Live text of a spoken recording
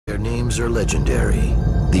Their names are legendary,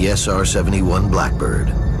 the SR-71 Blackbird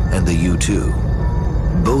and the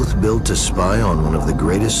U-2, both built to spy on one of the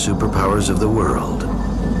greatest superpowers of the world.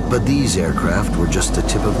 But these aircraft were just the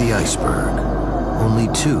tip of the iceberg,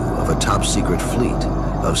 only two of a top-secret fleet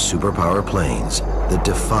of superpower planes that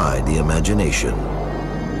defied the imagination.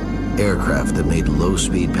 Aircraft that made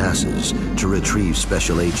low-speed passes to retrieve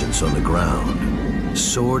special agents on the ground,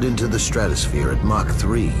 soared into the stratosphere at Mach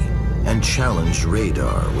 3, and challenged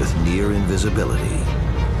radar with near invisibility.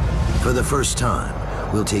 For the first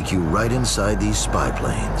time, we'll take you right inside these spy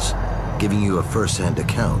planes, giving you a first-hand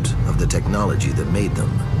account of the technology that made them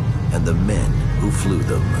and the men who flew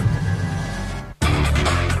them.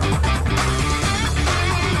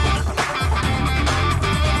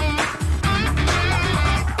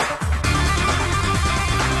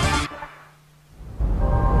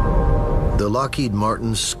 The Lockheed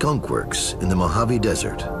Martin Skunk Works in the Mojave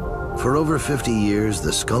Desert. For over 50 years,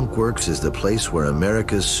 the Skunk Works is the place where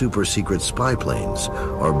America's super-secret spy planes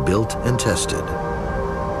are built and tested.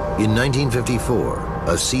 In 1954,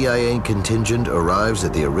 a CIA contingent arrives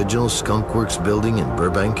at the original Skunk Works building in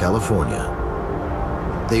Burbank, California.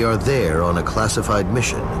 They are there on a classified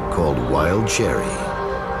mission called Wild Cherry.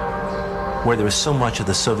 Where there was so much of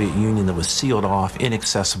the Soviet Union that was sealed off,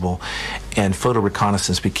 inaccessible, and photo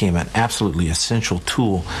reconnaissance became an absolutely essential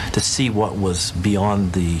tool to see what was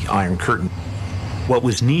beyond the Iron Curtain. What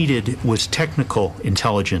was needed was technical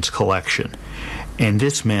intelligence collection, and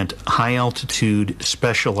this meant high-altitude,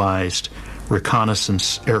 specialized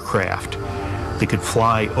reconnaissance aircraft that could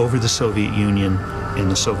fly over the Soviet Union and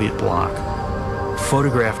the Soviet bloc,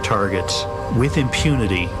 photograph targets with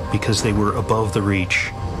impunity because they were above the reach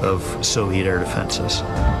of Soviet air defenses.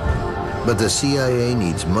 But the CIA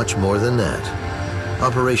needs much more than that.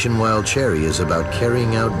 Operation Wild Cherry is about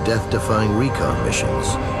carrying out death-defying recon missions,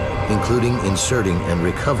 including inserting and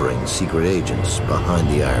recovering secret agents behind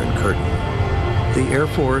the Iron Curtain. The Air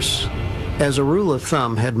Force, as a rule of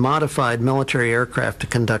thumb, had modified military aircraft to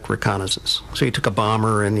conduct reconnaissance. So you took a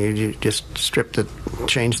bomber and you just stripped it,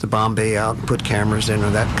 changed the bomb bay out, and put cameras in, or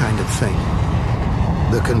that kind of thing.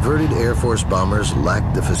 The converted Air Force bombers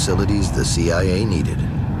lacked the facilities the CIA needed.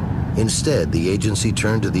 Instead, the agency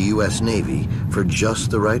turned to the U.S. Navy for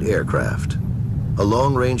just the right aircraft, a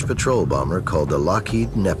long-range patrol bomber called the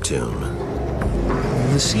Lockheed Neptune.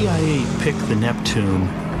 The CIA picked the Neptune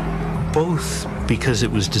both because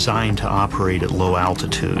it was designed to operate at low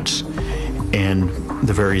altitudes, and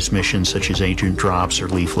the various missions such as agent drops or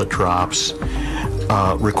leaflet drops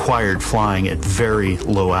required flying at very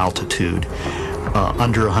low altitude.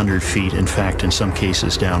 Under 100 feet, in fact, in some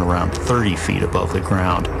cases down around 30 feet above the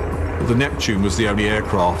ground. The Neptune was the only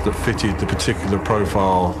aircraft that fitted the particular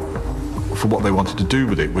profile for what they wanted to do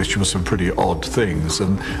with it, which was some pretty odd things,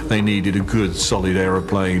 and they needed a good, solid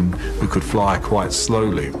aeroplane who could fly quite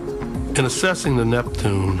slowly. In assessing the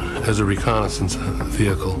Neptune as a reconnaissance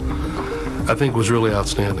vehicle, I think was really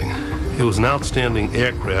outstanding. It was an outstanding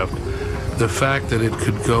aircraft. The fact that it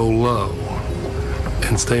could go low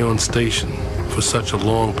and stay on station for such a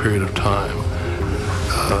long period of time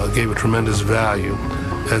gave a tremendous value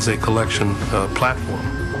as a collection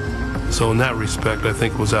platform. So in that respect, I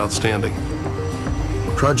think it was outstanding.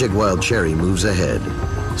 Project Wild Cherry moves ahead.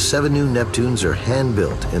 7 new Neptunes are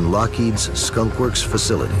hand-built in Lockheed's Skunk Works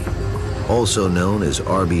facility, also known as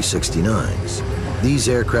RB-69s. These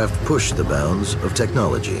aircraft push the bounds of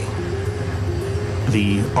technology.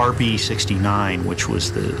 The RB-69, which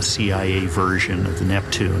was the CIA version of the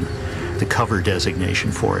Neptune, the cover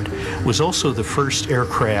designation for it, was also the first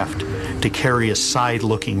aircraft to carry a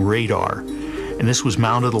side-looking radar. And this was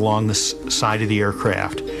mounted along the side of the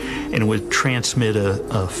aircraft, and it would transmit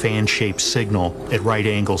a fan-shaped signal at right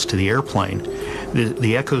angles to the airplane.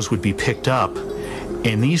 The echoes would be picked up,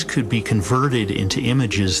 and these could be converted into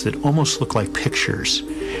images that almost look like pictures.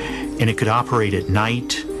 And it could operate at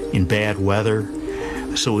night, in bad weather,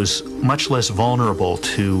 so it was much less vulnerable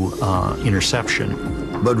to interception.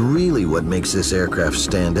 But really what makes this aircraft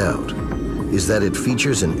stand out is that it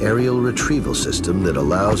features an aerial retrieval system that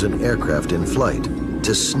allows an aircraft in flight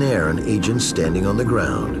to snare an agent standing on the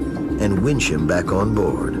ground and winch him back on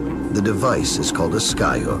board. The device is called a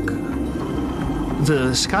skyhook.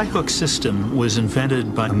 The skyhook system was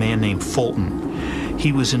invented by a man named Fulton.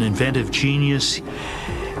 He was an inventive genius.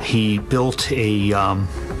 He built a,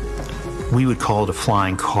 we would call it a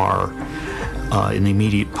flying car in the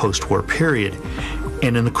immediate post-war period.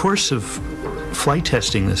 And in the course of flight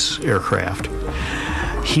testing this aircraft,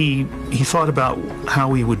 he thought about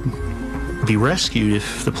how he would be rescued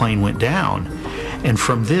if the plane went down. And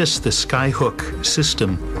from this, the skyhook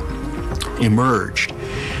system emerged.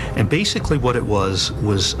 And basically what it was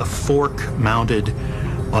a fork mounted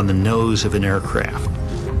on the nose of an aircraft.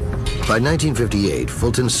 By 1958,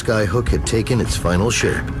 Fulton's Skyhook had taken its final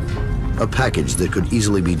shape. A package that could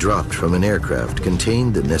easily be dropped from an aircraft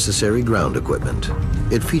contained the necessary ground equipment.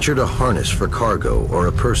 It featured a harness for cargo or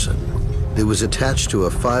a person. It was attached to a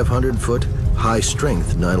 500-foot,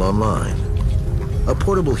 high-strength nylon line. A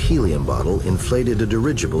portable helium bottle inflated a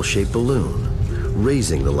dirigible-shaped balloon,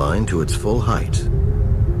 raising the line to its full height.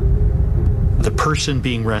 The person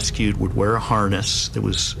being rescued would wear a harness that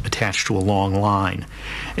was attached to a long line.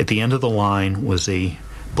 At the end of the line was a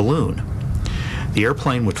balloon. The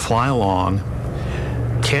airplane would fly along,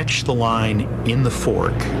 catch the line in the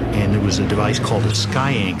fork, and there was a device called a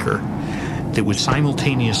sky anchor that would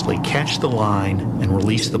simultaneously catch the line and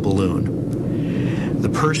release the balloon. The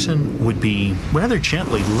person would be rather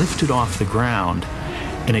gently lifted off the ground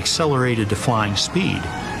and accelerated to flying speed.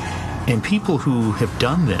 And people who have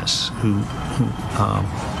done this, who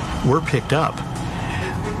were picked up,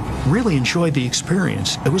 really enjoyed the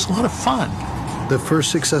experience. It was a lot of fun. The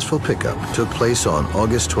first successful pickup took place on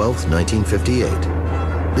August 12,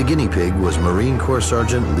 1958. The guinea pig was Marine Corps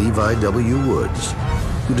Sergeant Levi W. Woods,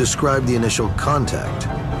 who described the initial contact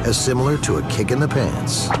as similar to a kick in the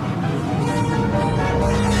pants.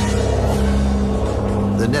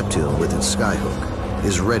 The Neptune, with its skyhook,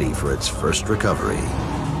 is ready for its first recovery.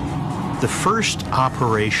 The first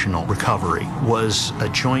operational recovery was a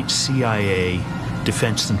joint CIA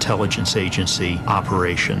Defense Intelligence Agency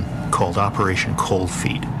operation called Operation Cold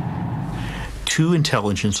Feet. 2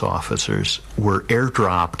 intelligence officers were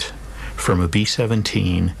airdropped from a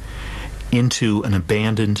B-17 into an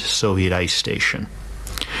abandoned Soviet ice station.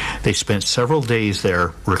 They spent several days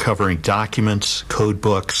there recovering documents, code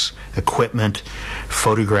books, equipment,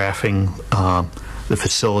 photographing the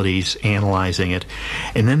facilities, analyzing it,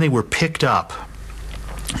 and then they were picked up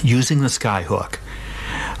using the skyhook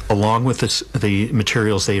along with the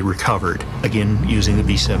materials they had recovered, again using the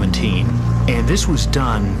B-17. And this was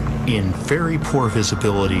done in very poor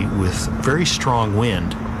visibility with very strong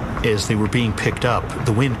wind. As they were being picked up,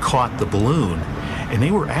 the wind caught the balloon, and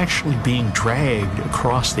they were actually being dragged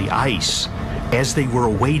across the ice as they were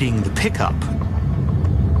awaiting the pickup.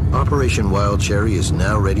 Operation Wild Cherry is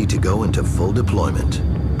now ready to go into full deployment,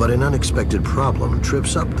 but an unexpected problem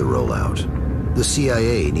trips up the rollout. The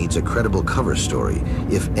CIA needs a credible cover story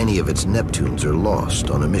if any of its Neptunes are lost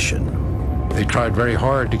on a mission. They tried very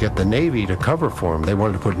hard to get the Navy to cover for them. They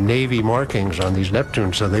wanted to put Navy markings on these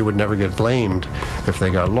Neptunes so they would never get blamed if they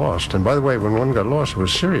got lost. And by the way, when one got lost, it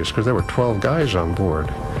was serious because there were 12 guys on board.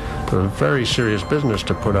 It was a very serious business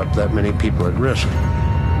to put up that many people at risk.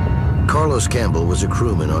 Carlos Campbell was a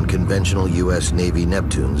crewman on conventional U.S. Navy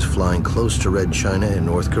Neptunes flying close to Red China and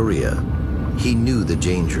North Korea. He knew the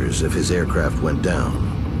dangers if his aircraft went down.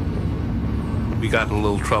 We got in a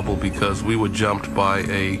little trouble because we were jumped by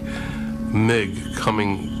a MiG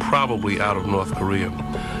coming probably out of North Korea.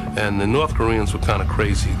 And the North Koreans were kind of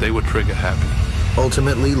crazy. They were trigger happy.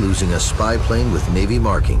 Ultimately, losing a spy plane with Navy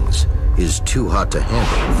markings is too hot to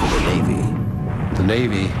handle for the Navy. The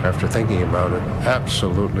Navy, after thinking about it,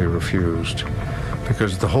 absolutely refused,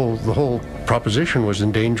 because the whole proposition was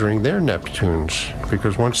endangering their Neptunes.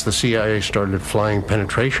 Because once the CIA started flying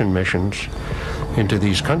penetration missions into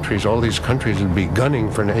these countries, all these countries would be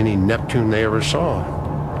gunning for any Neptune they ever saw.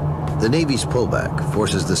 The Navy's pullback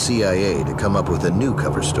forces the CIA to come up with a new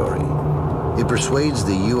cover story. It persuades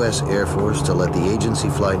the U.S. Air Force to let the agency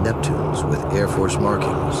fly Neptunes with Air Force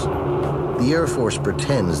markings. The Air Force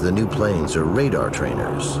pretends the new planes are radar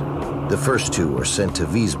trainers. The first 2 are sent to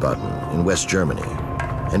Wiesbaden in West Germany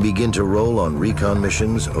and begin to roll on recon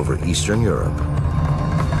missions over Eastern Europe.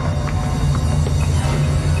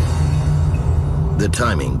 The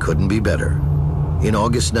timing couldn't be better. In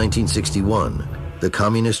August 1961, the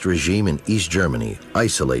communist regime in East Germany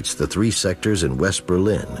isolates the 3 sectors in West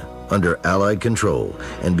Berlin under Allied control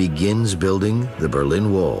and begins building the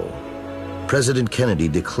Berlin Wall. President Kennedy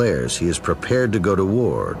declares he is prepared to go to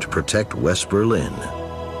war to protect West Berlin.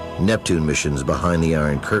 Neptune missions behind the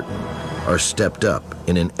Iron Curtain are stepped up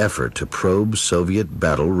in an effort to probe Soviet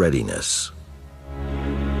battle readiness.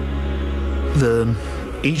 The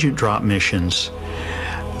agent drop missions,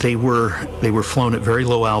 they were flown at very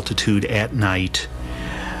low altitude at night,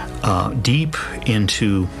 deep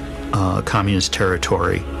into communist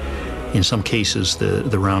territory. In some cases,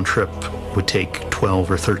 the round trip would take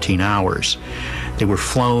 12 or 13 hours. They were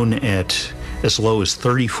flown at as low as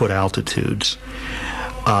 30-foot altitudes.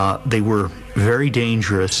 They were very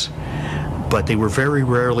dangerous, but they were very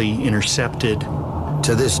rarely intercepted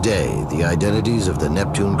To this day, the identities of the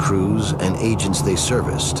Neptune crews and agents they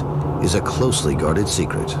serviced is a closely guarded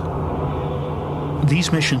secret.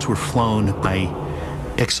 These missions were flown by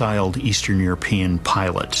exiled Eastern European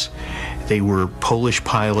pilots. They were Polish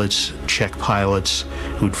pilots, Czech pilots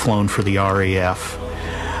who'd flown for the RAF.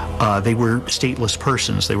 They were stateless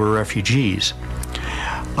persons. They were refugees.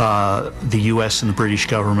 The U.S. and the British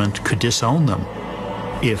government could disown them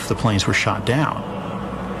if the planes were shot down.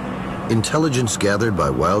 Intelligence gathered by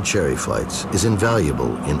Wild Cherry flights is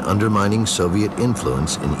invaluable in undermining Soviet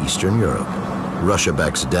influence in Eastern Europe. Russia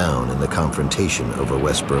backs down in the confrontation over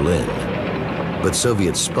West Berlin, but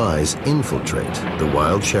Soviet spies infiltrate the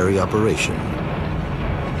Wild Cherry operation.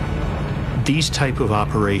 These type of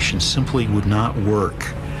operations simply would not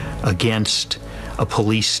work against a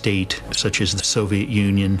police state such as the Soviet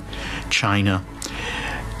Union, China,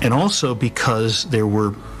 and also because there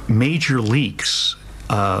were major leaks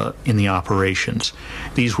in the operations.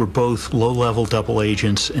 These were both low-level double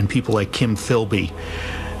agents and people like Kim Philby,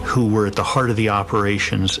 who were at the heart of the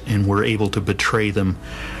operations and were able to betray them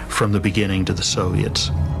from the beginning to the Soviets.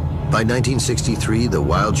 By 1963, the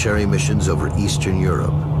Wild Cherry missions over Eastern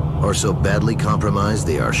Europe are so badly compromised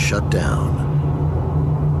they are shut down.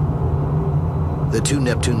 The 2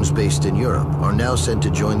 Neptunes based in Europe are now sent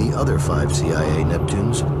to join the other 5 CIA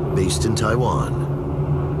Neptunes based in Taiwan.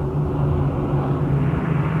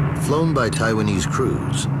 Flown by Taiwanese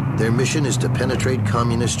crews, their mission is to penetrate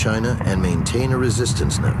communist China and maintain a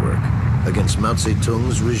resistance network against Mao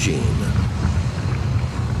Zedong's regime.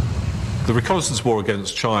 The reconnaissance war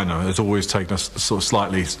against China has always taken a sort of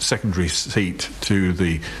slightly secondary seat to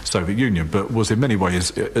the Soviet Union, but was in many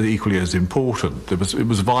ways equally as important. It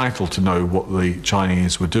was vital to know what the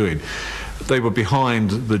Chinese were doing. They were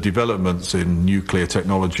behind the developments in nuclear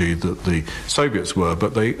technology that the Soviets were,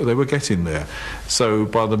 but they were getting there. So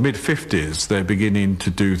by the mid-50s, they're beginning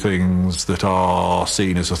to do things that are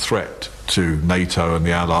seen as a threat to NATO and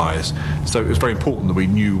the Allies. So it was very important that we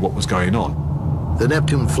knew what was going on. The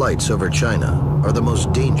Neptune flights over China are the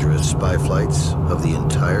most dangerous spy flights of the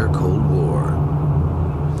entire Cold War.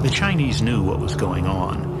 The Chinese knew what was going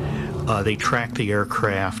on. They tracked the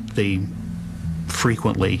aircraft. They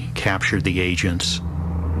frequently captured the agents,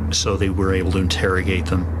 so they were able to interrogate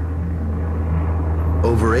them.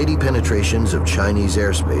 Over 80 penetrations of Chinese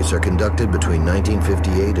airspace are conducted between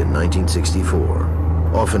 1958 and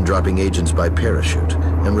 1964, often dropping agents by parachute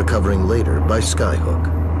and recovering later by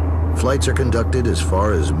skyhook. Flights are conducted as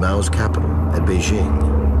far as Mao's capital at Beijing.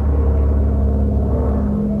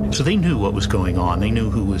 So they knew what was going on. They knew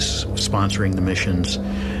who was sponsoring the missions,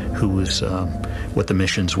 who was, what the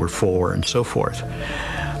missions were for, and so forth.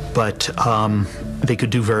 But they could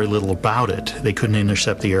do very little about it. They couldn't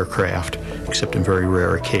intercept the aircraft, except in very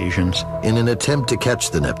rare occasions. In an attempt to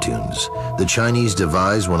catch the Neptunes, the Chinese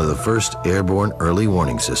devised one of the first airborne early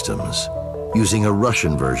warning systems, using a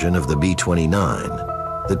Russian version of the B-29,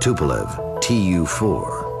 the Tupolev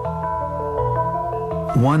Tu-4.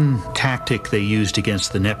 One tactic they used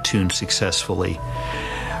against the Neptune successfully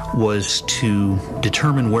was to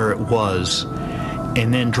determine where it was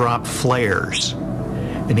and then drop flares.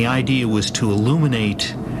 And the idea was to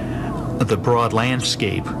illuminate the broad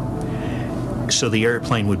landscape so the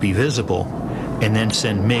airplane would be visible and then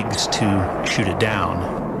send MiGs to shoot it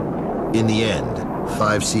down. In the end,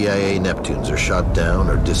 5 CIA Neptunes are shot down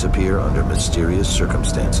or disappear under mysterious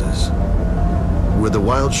circumstances. Were the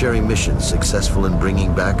Wild Cherry missions successful in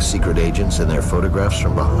bringing back secret agents and their photographs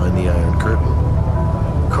from behind the Iron Curtain?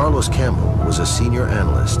 Carlos Campbell was a senior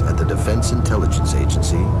analyst at the Defense Intelligence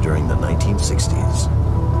Agency during the 1960s.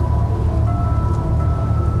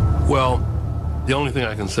 Well, the only thing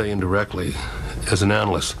I can say indirectly as an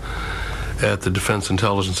analyst at the Defense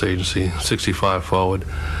Intelligence Agency, 65 forward,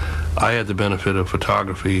 I had the benefit of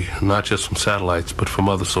photography, not just from satellites, but from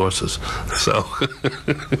other sources. So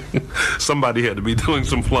somebody had to be doing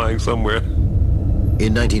some flying somewhere.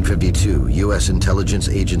 In 1952, U.S. intelligence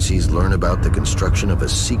agencies learn about the construction of a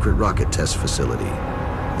secret rocket test facility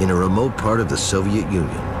in a remote part of the Soviet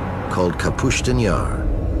Union called Kapustin Yar.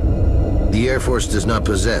 The Air Force does not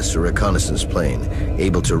possess a reconnaissance plane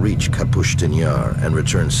able to reach Kapustin Yar and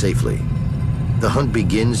return safely. The hunt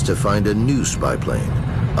begins to find a new spy plane,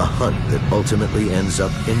 a hunt that ultimately ends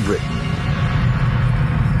up in Britain.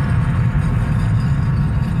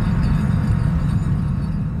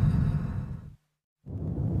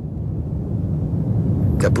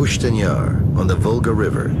 Kapustin Yar, on the Volga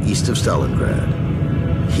River east of Stalingrad.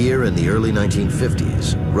 Here in the early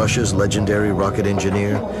 1950s, Russia's legendary rocket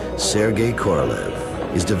engineer, Sergei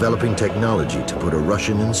Korolev, is developing technology to put a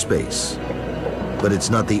Russian in space. But it's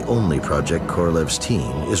not the only project Korolev's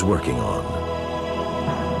team is working on.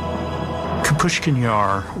 Kapushkin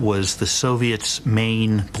Yar was the Soviets'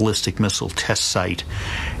 main ballistic missile test site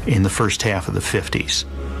in the first half of the 50s.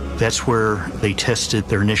 That's where they tested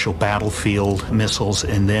their initial battlefield missiles,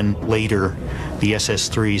 and then later the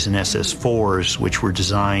SS-3s and SS-4s, which were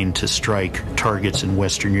designed to strike targets in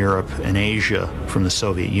Western Europe and Asia from the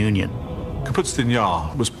Soviet Union. Kapustin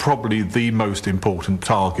Yar was probably the most important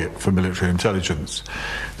target for military intelligence.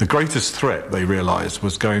 The greatest threat, they realized,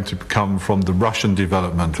 was going to come from the Russian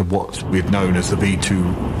development of what we'd known as the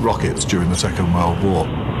V-2 rockets during the Second World War.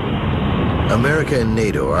 America and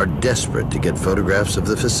NATO are desperate to get photographs of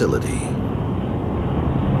the facility.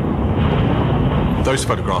 Those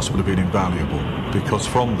photographs would have been invaluable because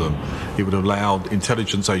from them it would have allowed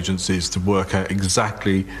intelligence agencies to work out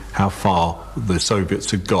exactly how far the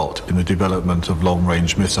Soviets had got in the development of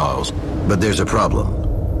long-range missiles. But there's a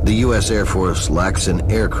problem. The U.S. Air Force lacks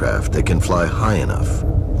an aircraft that can fly high enough,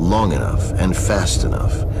 long enough, and fast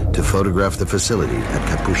enough to photograph the facility at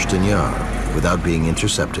Kapushtin Yar without being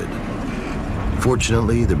intercepted.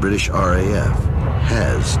 Fortunately, the British RAF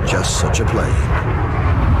has just such a plane.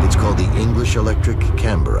 It's called the English Electric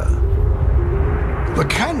Canberra. The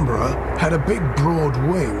Canberra had a big broad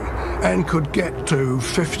wing and could get to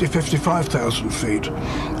 55,000 feet.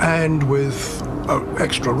 And with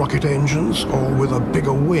extra rocket engines or with a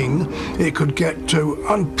bigger wing, it could get to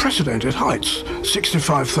unprecedented heights,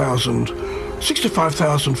 65,000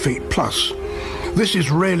 feet plus. This is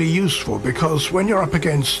really useful because when you're up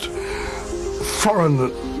against foreign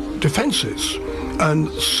defenses and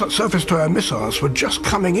surface-to-air missiles were just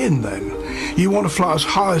coming in then, you want to fly as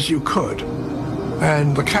high as you could.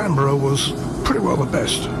 And the Canberra was pretty well the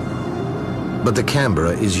best. But the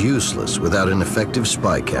Canberra is useless without an effective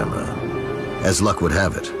spy camera. As luck would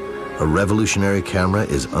have it, a revolutionary camera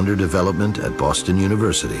is under development at Boston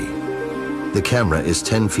University. The camera is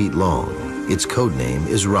 10 feet long. Its code name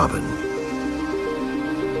is Robin.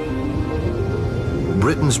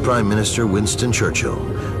 Britain's Prime Minister Winston Churchill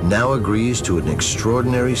now agrees to an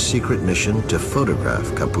extraordinary secret mission to photograph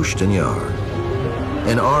Kapushtin Yar.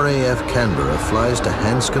 An RAF Canberra flies to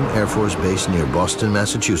Hanscom Air Force Base near Boston,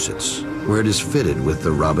 Massachusetts, where it is fitted with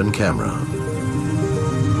the Robin camera.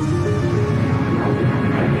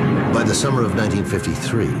 By the summer of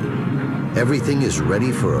 1953, everything is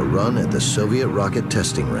ready for a run at the Soviet rocket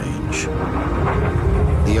testing range.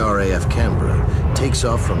 The RAF Canberra takes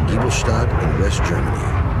off from Giebelstadt in West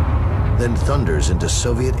Germany, then thunders into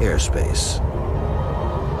Soviet airspace.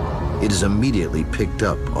 It is immediately picked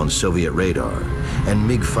up on Soviet radar, and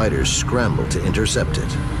MiG fighters scramble to intercept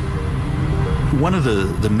it. One of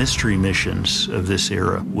the mystery missions of this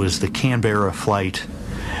era was the Canberra flight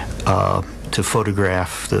to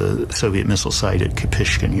photograph the Soviet missile site at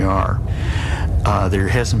Kapushkin Yar. There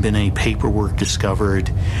hasn't been any paperwork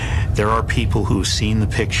discovered. There are people who have seen the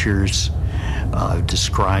pictures,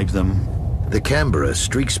 described them. The Canberra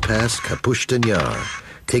streaks past Kapushtin Yar,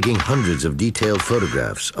 taking hundreds of detailed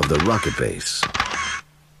photographs of the rocket base.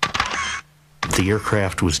 The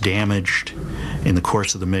aircraft was damaged in the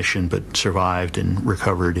course of the mission, but survived and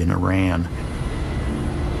recovered in Iran.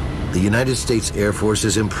 The United States Air Force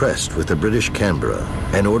is impressed with the British Canberra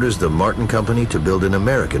and orders the Martin Company to build an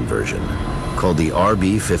American version called the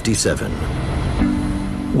RB-57.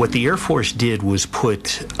 What the Air Force did was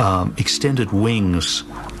put extended wings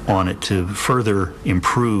on it to further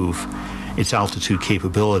improve its altitude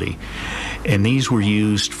capability. And these were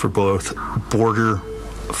used for both border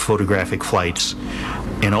photographic flights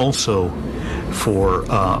and also for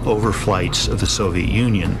overflights of the Soviet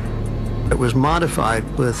Union. It was modified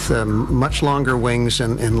with much longer wings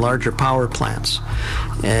and larger power plants.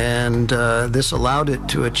 And this allowed it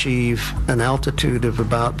to achieve an altitude of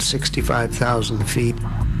about 65,000 feet.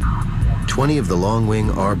 20 of the long-wing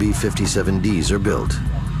RB-57Ds are built.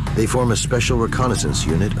 They form a special reconnaissance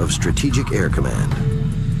unit of Strategic Air Command.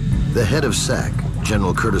 The head of SAC,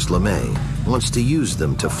 General Curtis LeMay, wants to use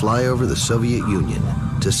them to fly over the Soviet Union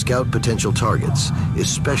to scout potential targets,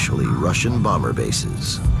 especially Russian bomber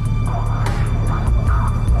bases.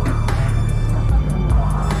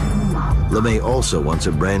 LeMay also wants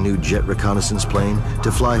a brand new jet reconnaissance plane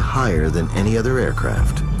to fly higher than any other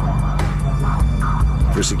aircraft.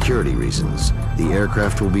 For security reasons, the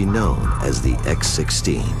aircraft will be known as the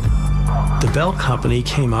X-16. The Bell Company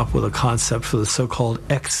came up with a concept for the so-called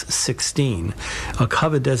X-16, a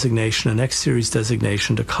cover designation, an X-series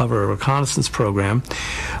designation to cover a reconnaissance program.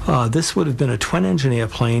 This would have been a twin-engine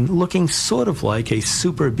airplane looking sort of like a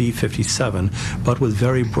Super B-57, but with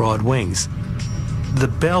very broad wings. The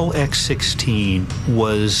Bell X-16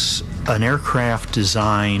 was an aircraft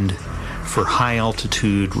designed for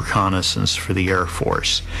high-altitude reconnaissance for the Air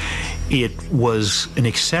Force. It was an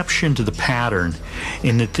exception to the pattern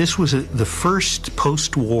in that this was the first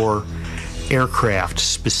post-war aircraft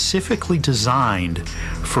specifically designed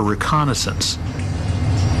for reconnaissance.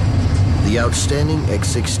 The outstanding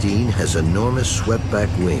X-16 has enormous swept-back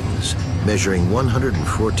wings, measuring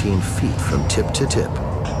 114 feet from tip to tip.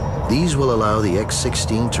 These will allow the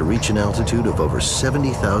X-16 to reach an altitude of over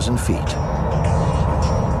 70,000 feet.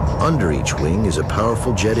 Under each wing is a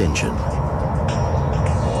powerful jet engine.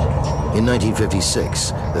 In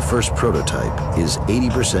 1956, the first prototype is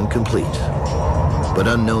 80% complete. But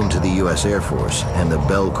unknown to the U.S. Air Force and the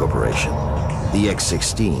Bell Corporation, the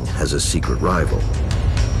X-16 has a secret rival.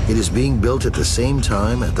 It is being built at the same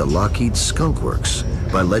time at the Lockheed Skunk Works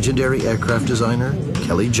by legendary aircraft designer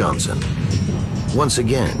Kelly Johnson. Once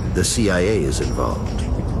again, the CIA is involved,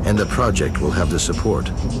 and the project will have the support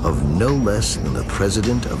of no less than the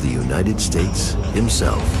President of the United States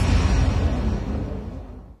himself.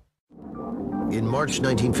 In March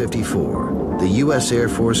 1954, the U.S. Air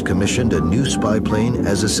Force commissioned a new spy plane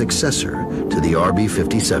as a successor to the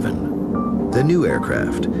RB-57. The new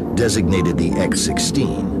aircraft, designated the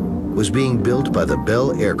X-16, was being built by the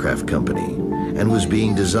Bell Aircraft Company and was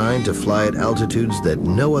being designed to fly at altitudes that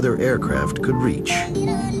no other aircraft could reach.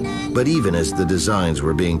 But even as the designs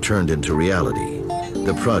were being turned into reality,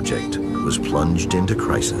 the project was plunged into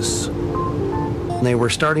crisis. They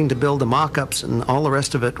were starting to build the mock-ups and all the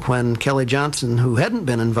rest of it when Kelly Johnson, who hadn't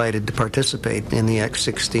been invited to participate in the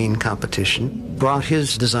X-16 competition, brought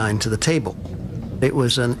his design to the table. It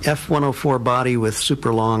was an F-104 body with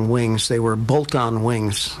super long wings. They were bolt-on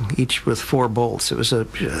wings, each with 4 bolts. It was a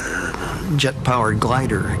jet-powered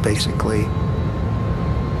glider, basically.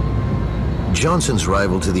 Johnson's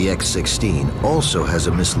rival to the X-16 also has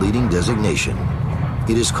a misleading designation.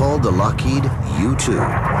 It is called the Lockheed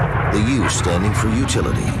U-2, the U standing for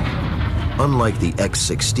utility. Unlike the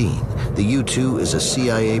X-16, the U-2 is a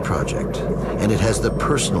CIA project, and it has the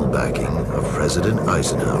personal backing of President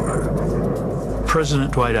Eisenhower.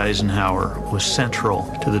 President Dwight Eisenhower was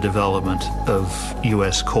central to the development of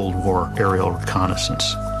U.S. Cold War aerial reconnaissance.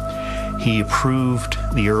 He approved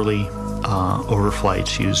the early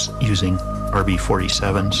overflights using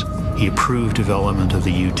RB-47s. He approved development of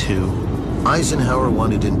the U-2. Eisenhower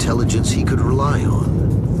wanted intelligence he could rely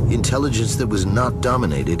on, intelligence that was not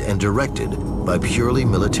dominated and directed by purely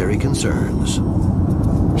military concerns.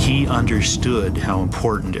 He understood how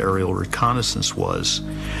important aerial reconnaissance was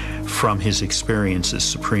from his experience as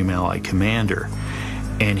Supreme Allied Commander,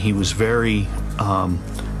 and he was very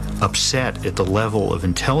upset at the level of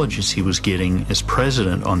intelligence he was getting as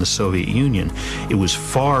president on the Soviet Union. It was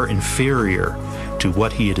far inferior to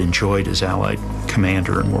what he had enjoyed as Allied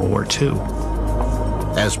commander in World War II.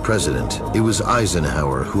 As president, it was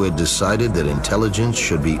Eisenhower who had decided that intelligence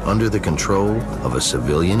should be under the control of a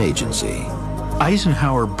civilian agency.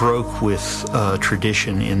 Eisenhower broke with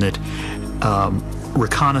tradition in that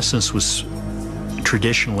reconnaissance was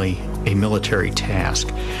traditionally a military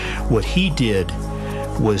task. What he did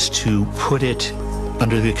was to put it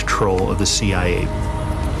under the control of the CIA.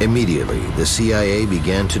 Immediately, the CIA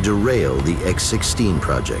began to derail the X-16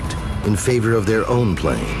 project in favor of their own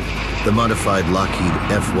plane, the modified Lockheed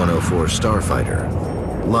F-104 Starfighter.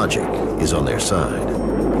 Logic is on their side.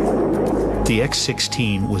 The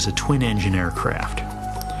X-16 was a twin-engine aircraft.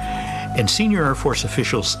 And senior Air Force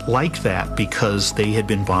officials liked that because they had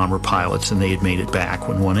been bomber pilots and they had made it back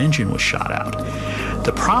when one engine was shot out.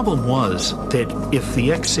 The problem was that if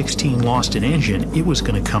the X-16 lost an engine, it was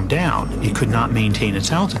going to come down. It could not maintain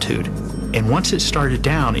its altitude. And once it started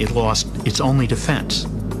down, it lost its only defense.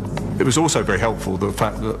 It was also very helpful, the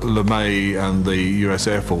fact that LeMay and the US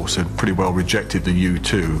Air Force had pretty well rejected the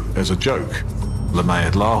U-2 as a joke. LeMay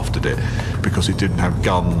had laughed at it because it didn't have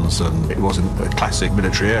guns and it wasn't a classic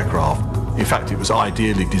military aircraft. In fact, it was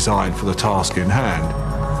ideally designed for the task in hand.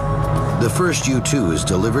 The first U-2 is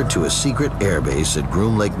delivered to a secret airbase at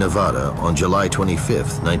Groom Lake, Nevada on July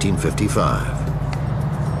 25,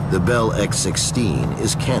 1955. The Bell X-16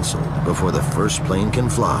 is canceled before the first plane can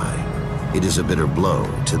fly. It is a bitter blow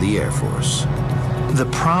to the Air Force. The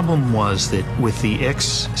problem was that with the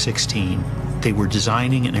X-16, they were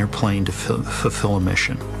designing an airplane to fulfill a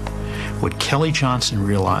mission. What Kelly Johnson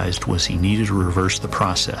realized was he needed to reverse the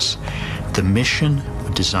process. The mission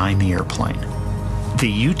would design the airplane. The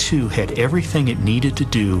U-2 had everything it needed to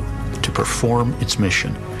do to perform its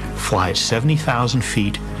mission, fly at 70,000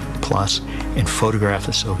 feet plus and photograph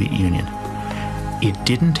the Soviet Union. It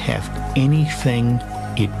didn't have anything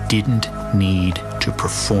it didn't need to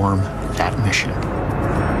perform that mission.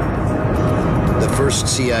 The first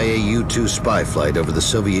CIA U-2 spy flight over the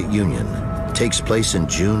Soviet Union takes place in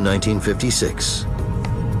June 1956.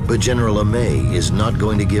 But General LeMay is not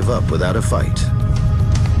going to give up without a fight.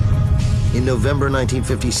 In November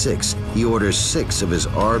 1956, he orders 6 of his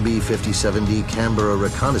RB-57D Canberra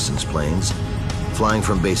reconnaissance planes flying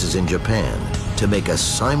from bases in Japan to make a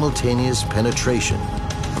simultaneous penetration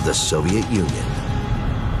of the Soviet Union.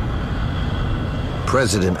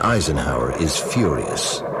 President Eisenhower is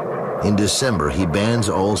furious. In December, he bans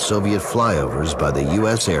all Soviet flyovers by the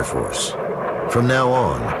U.S. Air Force. From now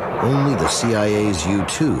on, only the CIA's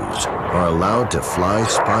U-2s are allowed to fly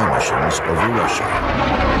spy missions over Russia.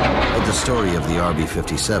 But the story of the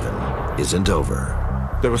RB-57 isn't over.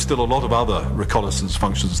 There were still a lot of other reconnaissance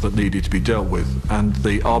functions that needed to be dealt with, and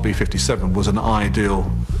the RB-57 was an ideal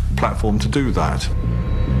platform to do that.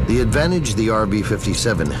 The advantage the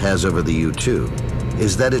RB-57 has over the U-2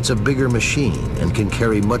 is that it's a bigger machine and can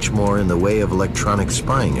carry much more in the way of electronic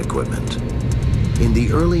spying equipment. In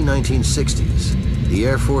the early 1960s, the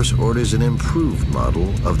Air Force orders an improved model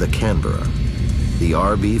of the Canberra, the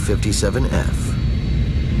RB-57F.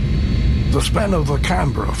 The span of the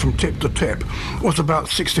Canberra from tip to tip was about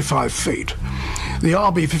 65 feet. The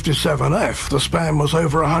RB-57F, the span was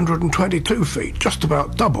over 122 feet, just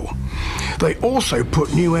about double. They also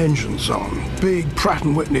put new engines on, big Pratt &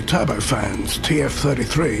 Whitney turbofans,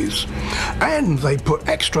 TF-33s, and they put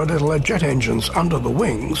extra little jet engines under the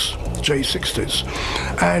wings, J-60s.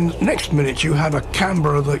 And next minute you had a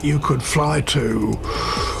Canberra that you could fly to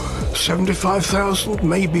 75,000,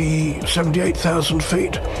 maybe 78,000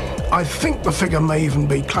 feet. I think the figure may even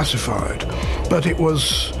be classified, but it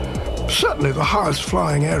was certainly the highest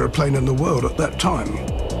flying aeroplane in the world at that time.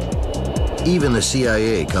 Even the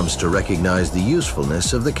CIA comes to recognize the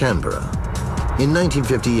usefulness of the Canberra. In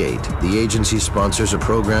 1958, the agency sponsors a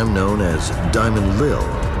program known as Diamond Lil,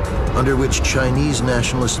 under which Chinese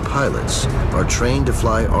nationalist pilots are trained to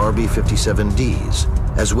fly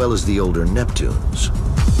RB-57Ds, as well as the older Neptunes.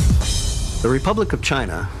 The Republic of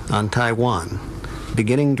China on Taiwan,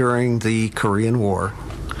 beginning during the Korean War,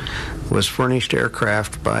 was furnished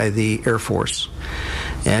aircraft by the Air Force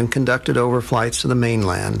and conducted overflights to the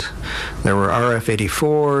mainland. There were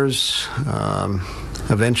RF-84s,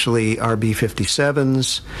 eventually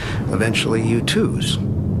RB-57s, eventually U-2s.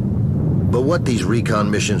 But what these recon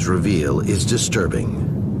missions reveal is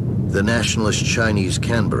disturbing. The nationalist Chinese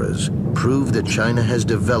Canberras prove that China has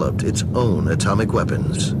developed its own atomic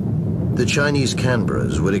weapons. The Chinese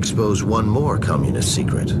Canberras would expose one more communist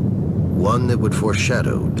secret, one that would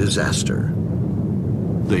foreshadow disaster.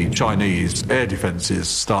 The Chinese air defenses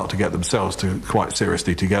start to get themselves quite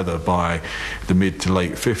seriously together by the mid to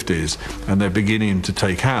late 50s, and they're beginning to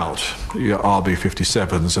take out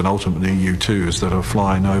RB-57s and ultimately U-2s that are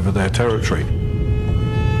flying over their territory.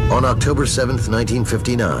 On October 7th,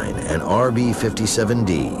 1959, an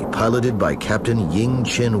RB-57D, piloted by Captain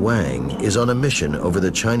Ying-Chin Wang, is on a mission over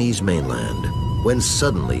the Chinese mainland, when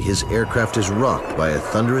suddenly his aircraft is rocked by a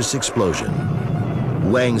thunderous explosion.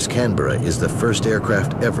 Wang's Canberra is the first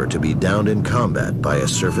aircraft ever to be downed in combat by a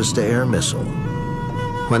surface-to-air missile.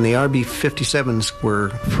 When the RB-57s were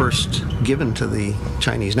first given to the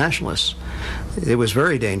Chinese nationalists, it was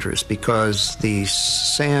very dangerous because the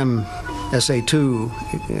SAM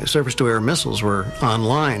SA-2 surface-to-air missiles were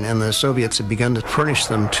online, and the Soviets had begun to furnish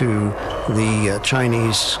them to the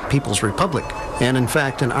Chinese People's Republic. And in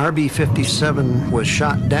fact, an RB-57 was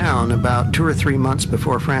shot down about 2 or 3 months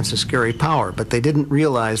before Francis Gary Power, but they didn't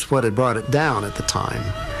realize what had brought it down at the time.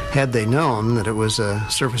 Had they known that it was a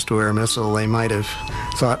surface-to-air missile, they might have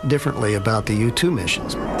thought differently about the U-2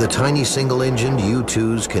 missions. The tiny single-engined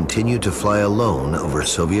U-2s continue to fly alone over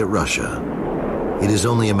Soviet Russia. It is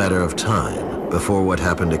only a matter of time before what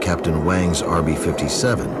happened to Captain Wang's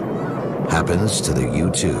RB-57 happens to the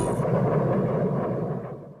U-2.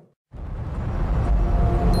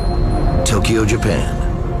 Tokyo, Japan,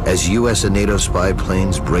 as U.S. and NATO spy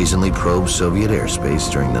planes brazenly probe Soviet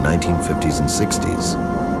airspace during the 1950s and 60s,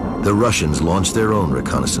 the Russians launched their own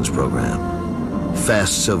reconnaissance program.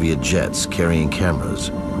 Fast Soviet jets carrying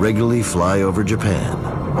cameras regularly fly over Japan,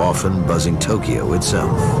 often buzzing Tokyo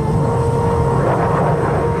itself.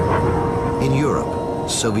 In Europe,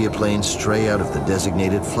 Soviet planes stray out of the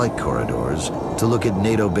designated flight corridors to look at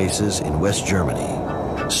NATO bases in West Germany.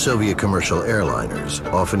 Soviet commercial airliners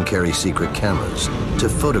often carry secret cameras to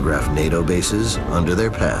photograph NATO bases under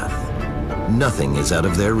their path. Nothing is out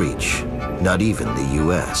of their reach, not even the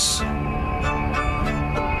U.S.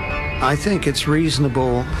 I think it's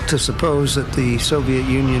reasonable to suppose that the Soviet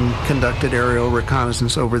Union conducted aerial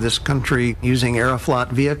reconnaissance over this country using Aeroflot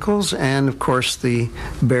vehicles and, of course, the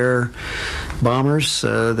Bear bombers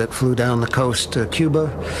that flew down the coast to Cuba.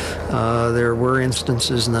 There were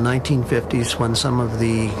instances in the 1950s when some of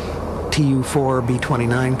the Tu-4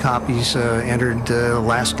 B-29 copies entered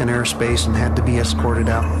Alaskan airspace and had to be escorted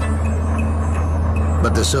out.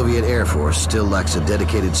 But the Soviet Air Force still lacks a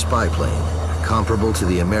dedicated spy plane comparable to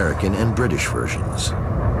the American and British versions.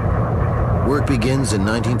 Work begins in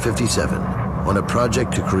 1957 on a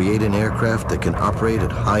project to create an aircraft that can operate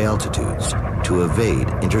at high altitudes to evade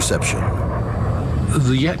interception.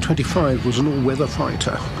 The Yak-25 was an all-weather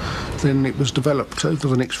fighter. Then it was developed over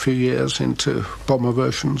the next few years into bomber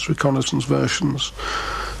versions, reconnaissance versions,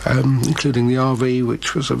 including the RV,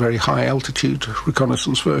 which was a very high-altitude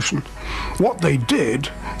reconnaissance version. What they did,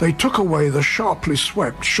 they took away the sharply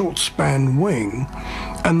swept short-span wing,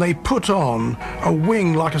 and they put on a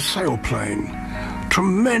wing like a sailplane.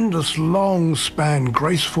 Tremendous long-span,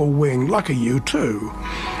 graceful wing, like a U-2.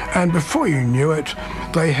 And before you knew it,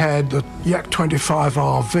 they had the Yak-25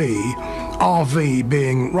 RV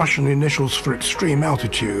being Russian initials for extreme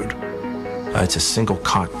altitude. It's a single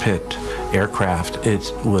cockpit aircraft.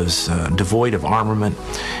 It was devoid of armament,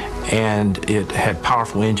 and it had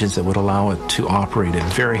powerful engines that would allow it to operate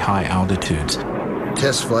at very high altitudes.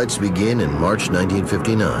 Test flights begin in March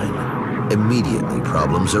 1959. Immediately,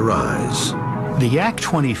 problems arise. The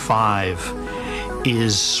Yak-25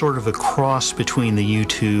 is sort of a cross between the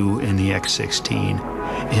U-2 and the X-16.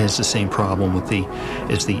 It has the same problem with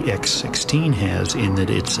as the X-16 has, in that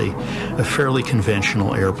it's a fairly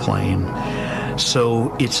conventional airplane.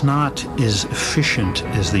 So it's not as efficient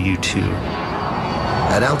as the U-2.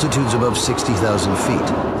 At altitudes above 60,000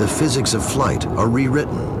 feet, the physics of flight are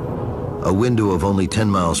rewritten. A window of only 10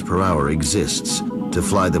 miles per hour exists to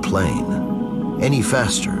fly the plane. Any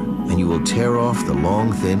faster, and you will tear off the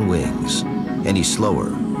long, thin wings. Any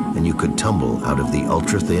slower, and you could tumble out of the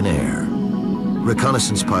ultra-thin air.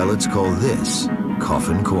 Reconnaissance pilots call this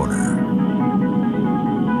Coffin Corner.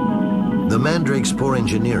 The Mandrake's poor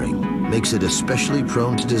engineering makes it especially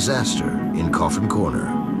prone to disaster in Coffin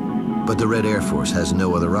Corner. But the Red Air Force has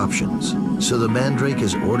no other options, so the Mandrake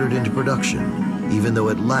is ordered into production, even though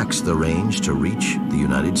it lacks the range to reach the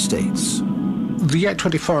United States. The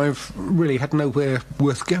Yak-25 really had nowhere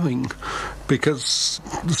worth going because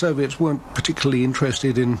the Soviets weren't particularly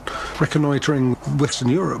interested in reconnoitering Western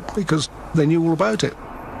Europe because they knew all about it.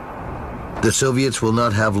 The Soviets will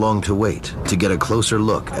not have long to wait to get a closer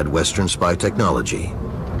look at Western spy technology.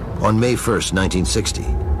 On May 1st, 1960,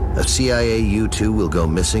 a CIA U-2 will go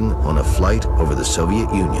missing on a flight over the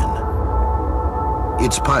Soviet Union.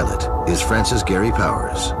 Its pilot is Francis Gary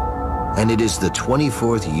Powers, and it is the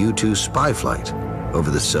 24th U-2 spy flight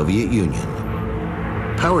over the Soviet Union.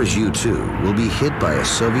 Powers' U-2 will be hit by a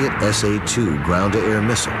Soviet SA-2 ground-to-air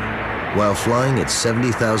missile while flying at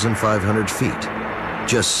 70,500 feet,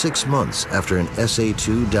 just 6 months after an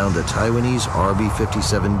SA-2 downed the Taiwanese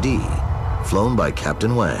RB-57D, flown by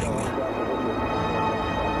Captain Wang.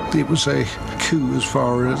 It was a coup as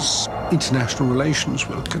far as international relations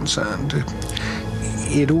were concerned.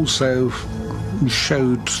 It also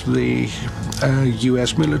showed the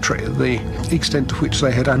US military the extent to which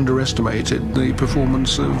they had underestimated the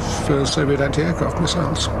performance of Soviet anti-aircraft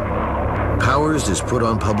missiles. Powers is put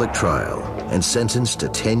on public trial and sentenced to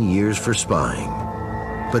 10 years for spying.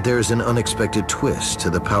 But there is an unexpected twist to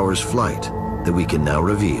the Powers flight that we can now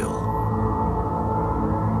reveal.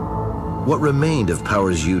 What remained of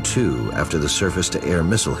Powers' U-2 after the surface-to-air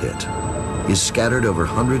missile hit is scattered over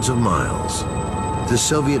hundreds of miles. The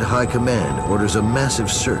Soviet High Command orders a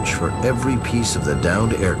massive search for every piece of the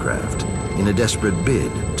downed aircraft in a desperate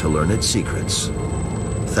bid to learn its secrets.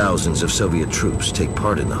 Thousands of Soviet troops take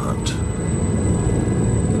part in the hunt.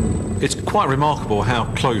 It's quite remarkable how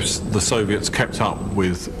close the Soviets kept up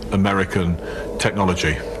with American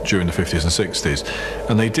technology during the 50s and 60s.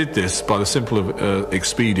 And they did this by the simple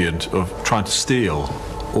expedient of trying to steal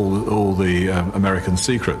all the American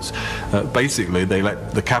secrets. Basically, they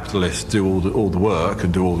let the capitalists do all the work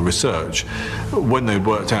and do all the research. When they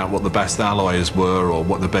worked out what the best alloys were or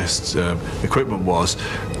what the best equipment was,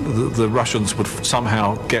 the Russians would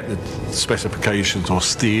somehow get the specifications or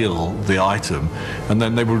steal the item, and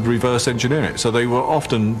then they would reverse engineer it. So they were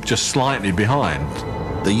often just slightly behind.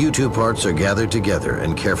 The U-2 parts are gathered together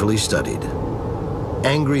and carefully studied.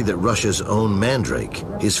 Angry that Russia's own Mandrake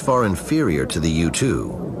is far inferior to the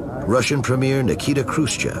U-2, Russian Premier Nikita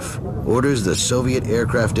Khrushchev orders the Soviet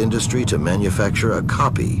aircraft industry to manufacture a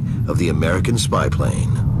copy of the American spy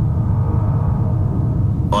plane.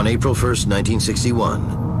 On April 1st,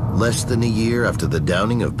 1961, less than a year after the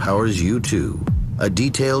downing of Powers' U-2, a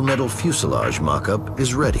detailed metal fuselage mock-up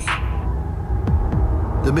is ready.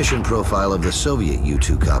 The mission profile of the Soviet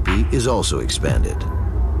U-2 copy is also expanded.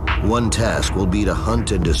 One task will be to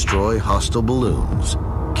hunt and destroy hostile balloons,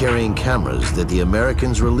 carrying cameras that the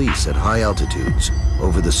Americans release at high altitudes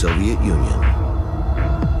over the Soviet Union.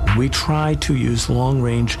 We tried to use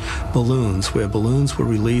long-range balloons, where balloons were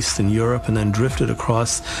released in Europe and then drifted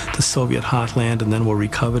across the Soviet heartland and then were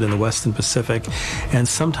recovered in the Western Pacific. And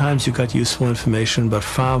sometimes you got useful information, but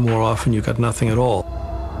far more often you got nothing at all.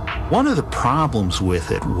 One of the problems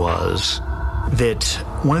with it was that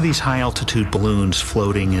one of these high-altitude balloons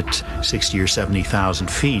floating at 60 or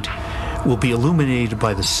 70,000 feet will be illuminated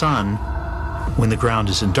by the sun when the ground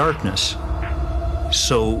is in darkness.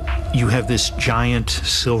 So you have this giant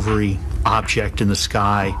silvery object in the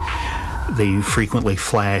sky. They frequently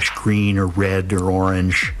flash green or red or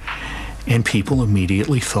orange, and people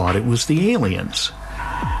immediately thought it was the aliens.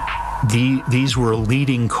 These were a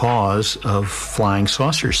leading cause of flying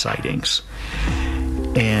saucer sightings,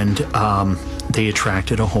 and they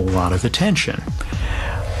attracted a whole lot of attention.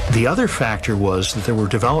 The other factor was that there were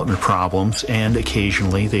development problems, and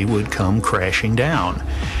occasionally they would come crashing down.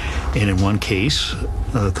 And in one case,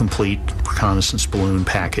 a complete reconnaissance balloon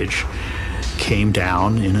package came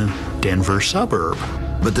down in a Denver suburb.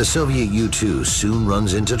 But the Soviet U-2 soon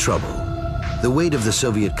runs into trouble. The weight of the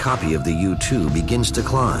Soviet copy of the U-2 begins to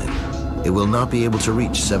climb. It will not be able to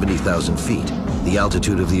reach 70,000 feet, the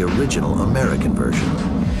altitude of the original American version.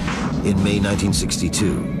 In May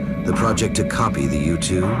 1962, the project to copy the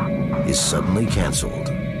U-2 is suddenly canceled.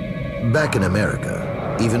 Back in America,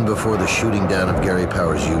 even before the shooting down of Gary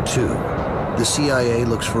Power's U-2, the CIA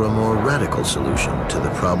looks for a more radical solution to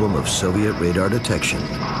the problem of Soviet radar detection.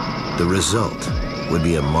 The result would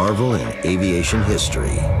be a marvel in aviation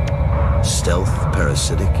history: stealth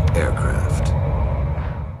parasitic aircraft.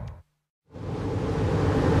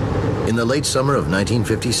 In the late summer of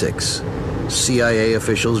 1956, CIA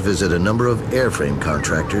officials visit a number of airframe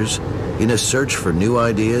contractors in a search for new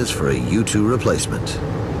ideas for a U-2 replacement.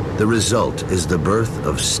 The result is the birth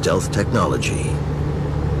of stealth technology.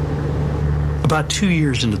 About 2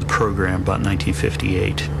 years into the program, about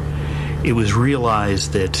 1958, it was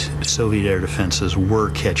realized that Soviet air defenses were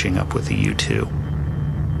catching up with the U-2.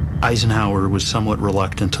 Eisenhower was somewhat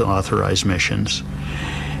reluctant to authorize missions,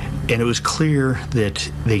 and it was clear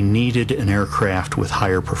that they needed an aircraft with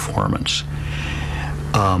higher performance.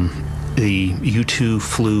 The U-2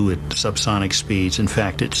 flew at subsonic speeds. In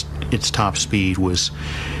fact, its top speed was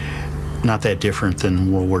not that different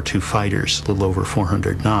than World War II fighters, a little over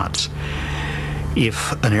 400 knots.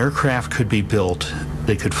 If an aircraft could be built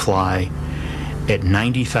that could fly at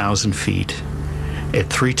 90,000 feet, at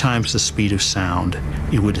 3 times the speed of sound,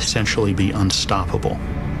 it would essentially be unstoppable.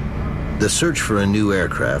 The search for a new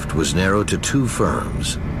aircraft was narrowed to 2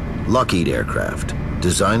 firms: Lockheed Aircraft,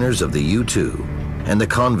 designers of the U-2, and the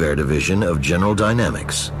Convair division of General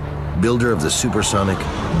Dynamics, builder of the supersonic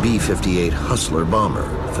B-58 Hustler bomber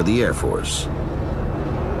for the Air Force.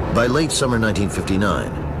 By late summer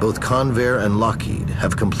 1959, both Convair and Lockheed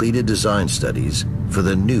have completed design studies for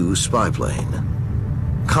the new spy plane.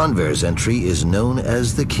 Convair's entry is known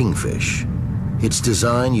as the Kingfish. Its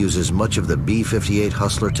design uses much of the B-58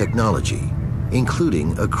 Hustler technology,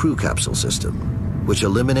 including a crew capsule system, which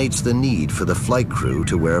eliminates the need for the flight crew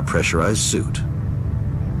to wear a pressurized suit.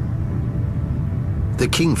 The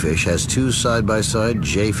Kingfish has 2 side-by-side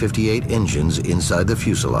J-58 engines inside the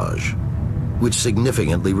fuselage, which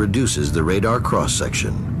significantly reduces the radar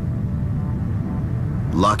cross-section.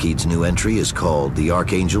 Lockheed's new entry is called the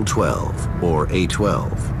Archangel 12, or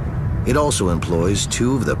A-12. It also employs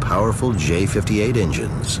 2 of the powerful J-58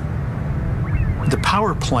 engines. The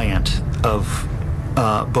power plant of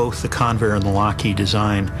both the Convair and the Lockheed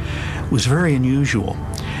design was very unusual.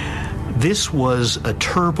 This was a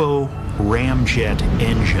turbo ramjet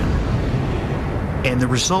engine, and the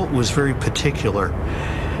result was very particular.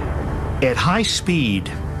 At high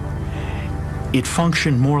speed, it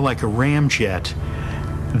functioned more like a ramjet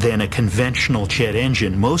than a conventional jet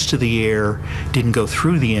engine. Most of the air didn't go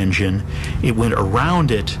through the engine. It went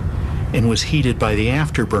around it and was heated by the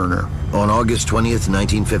afterburner. On August 20th,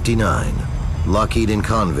 1959, Lockheed and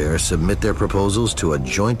Convair submit their proposals to a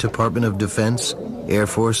joint Department of Defense, Air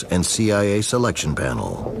Force, and CIA selection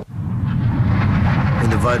panel. In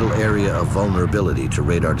the vital area of vulnerability to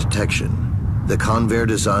radar detection, the Convair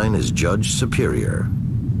design is judged superior.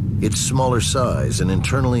 Its smaller size and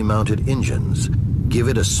internally mounted engines give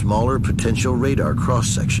it a smaller potential radar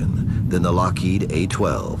cross-section than the Lockheed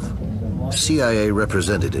A-12. CIA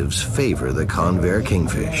representatives favor the Convair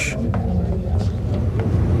Kingfish.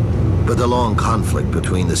 But the long conflict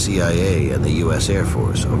between the CIA and the U.S. Air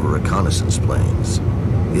Force over reconnaissance planes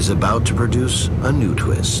is about to produce a new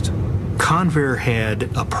twist. Convair had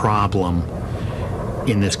a problem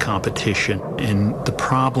in this competition, and the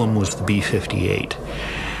problem was the B-58.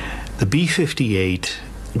 The B-58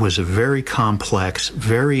 was a very complex,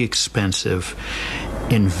 very expensive,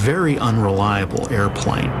 and very unreliable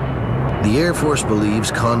airplane. The Air Force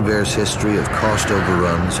believes Convair's history of cost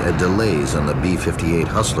overruns and delays on the B-58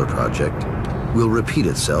 Hustler project will repeat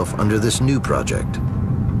itself under this new project.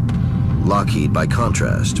 Lockheed, by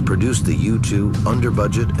contrast, produced the U-2 under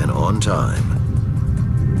budget and on time.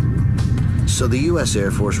 So the U.S.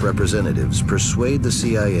 Air Force representatives persuade the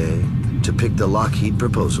CIA to pick the Lockheed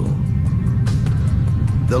proposal.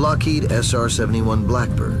 The Lockheed SR-71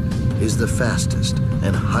 Blackbird is the fastest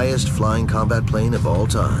and highest flying combat plane of all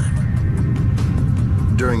time.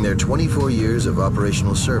 During their 24 years of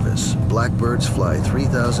operational service, Blackbirds fly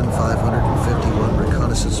 3,551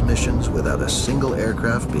 reconnaissance missions without a single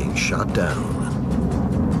aircraft being shot down.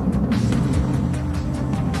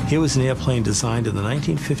 Here was an airplane designed in the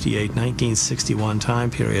 1958-1961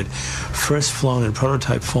 time period, first flown in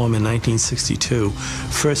prototype form in 1962,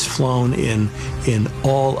 first flown in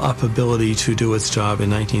all-up ability to do its job in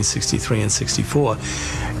 1963 and 64,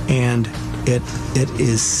 and it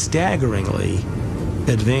is staggeringly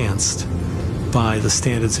advanced by the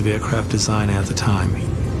standards of aircraft design at the time.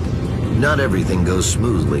 Not everything goes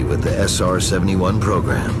smoothly with the SR-71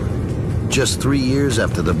 program. Just 3 years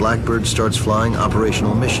after the Blackbird starts flying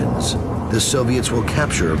operational missions, the Soviets will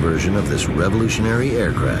capture a version of this revolutionary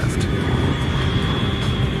aircraft.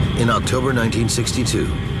 In October 1962,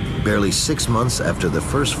 barely 6 months after the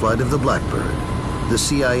first flight of the Blackbird, the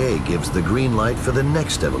CIA gives the green light for the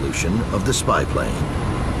next evolution of the spy plane.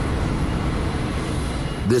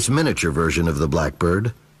 This miniature version of the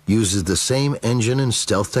Blackbird uses the same engine and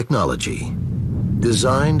stealth technology.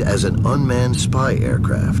 Designed as an unmanned spy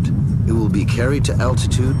aircraft, it will be carried to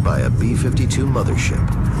altitude by a B-52 mothership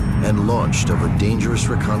and launched over dangerous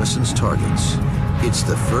reconnaissance targets. It's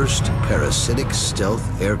the first parasitic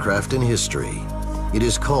stealth aircraft in history. It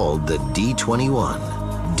is called the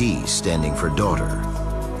D-21, D standing for daughter.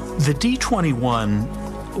 The D-21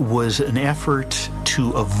 was an effort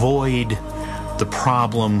to avoid the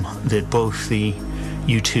problem that both the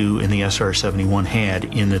U-2 and the SR-71 had,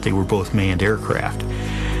 in that they were both manned aircraft.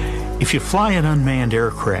 If you fly an unmanned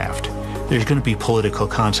aircraft, there's going to be political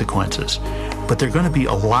consequences, but they're going to be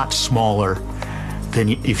a lot smaller than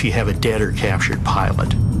if you have a dead or captured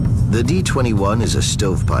pilot. The D-21 is a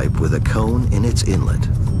stovepipe with a cone in its inlet.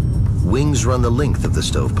 Wings run the length of the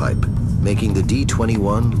stovepipe, making the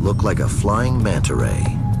D-21 look like a flying manta ray.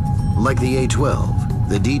 Like the A-12,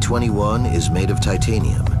 the D-21 is made of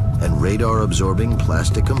titanium and radar-absorbing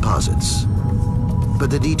plastic composites. But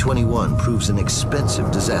the D-21 proves an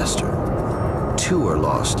expensive disaster. 2 are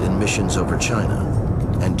lost in missions over China,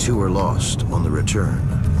 and 2 are lost on the return.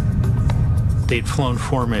 They'd flown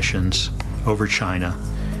 4 missions over China,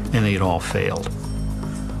 and they'd all failed.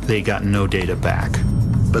 They got no data back.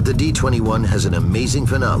 But the D-21 has an amazing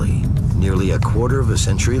finale, nearly a quarter of a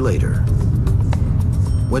century later.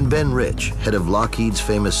 When Ben Rich, head of Lockheed's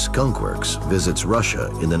famous Skunk Works, visits Russia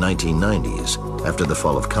in the 1990s after the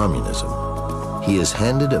fall of communism, he is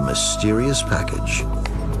handed a mysterious package.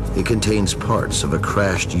 It contains parts of a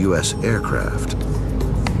crashed U.S. aircraft.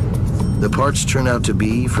 The parts turn out to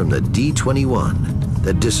be from the D-21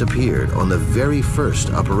 that disappeared on the very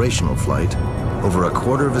first operational flight over a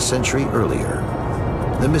quarter of a century earlier.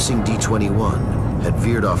 The missing D-21 had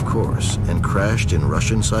veered off course and crashed in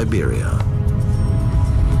Russian Siberia.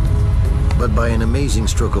 But by an amazing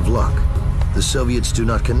stroke of luck, the Soviets do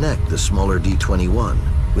not connect the smaller D-21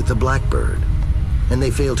 with the Blackbird, and they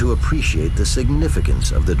fail to appreciate the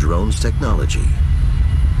significance of the drone's technology.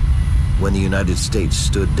 When the United States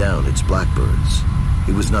stood down its Blackbirds,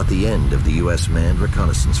 it was not the end of the U.S. manned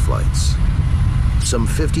reconnaissance flights. Some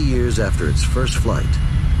 50 years after its first flight,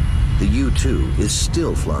 the U-2 is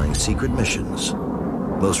still flying secret missions,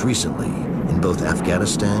 most recently in both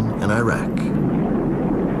Afghanistan and Iraq.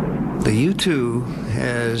 The U-2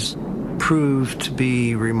 has proved to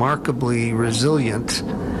be remarkably resilient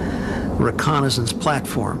reconnaissance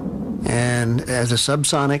platform. And as a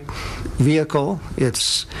subsonic vehicle,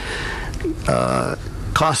 its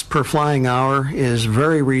cost per flying hour is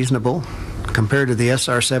very reasonable compared to the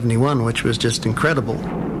SR-71, which was just incredible.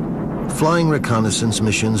 Flying reconnaissance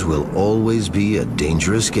missions will always be a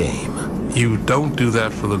dangerous game. You don't do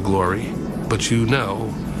that for the glory, but you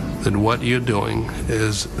know that what you're doing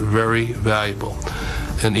is very valuable.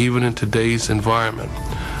 And even in today's environment,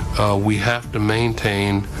 we have to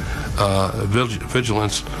maintain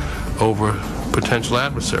vigilance over potential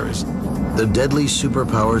adversaries. The deadly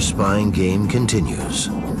superpower spying game continues,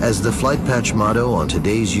 as the flight patch motto on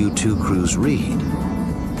today's U-2 crews read,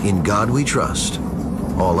 "In God we trust,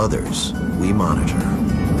 All others, we monitor.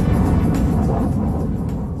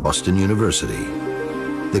 Boston University.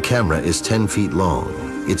 The camera is 10 feet long.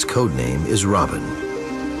 Its code name is Robin.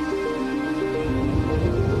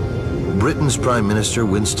 Britain's Prime Minister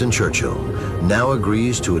Winston Churchill now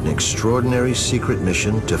agrees to an extraordinary secret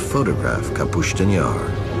mission to photograph Kapustin Yar.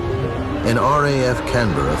 An RAF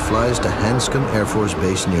Canberra flies to Hanscom Air Force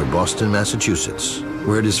Base near Boston, Massachusetts,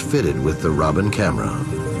 where it is fitted with the Robin camera.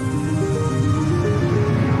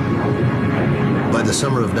 By the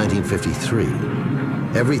summer of 1953,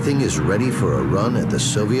 everything is ready for a run at the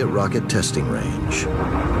Soviet rocket testing range.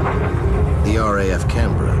 The RAF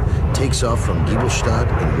Canberra takes off from Giebelstadt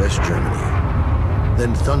in West Germany,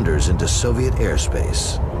 then thunders into Soviet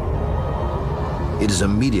airspace. It is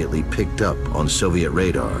immediately picked up on Soviet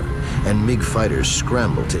radar, and MiG fighters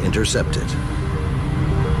scramble to intercept it.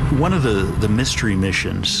 One of the mystery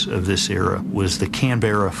missions of this era was the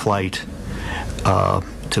Canberra flight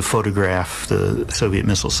to photograph the Soviet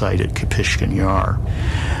missile site at Kapustin Yar.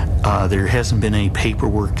 There hasn't been any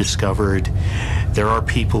paperwork discovered. There are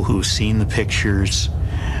people who have seen the pictures,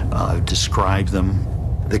 described them.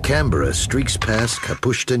 The Canberra streaks past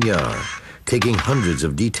Kapustin Yar, taking hundreds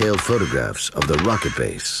of detailed photographs of the rocket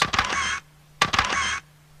base.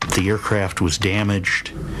 The aircraft was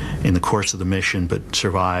damaged in the course of the mission, but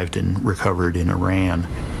survived and recovered in Iran.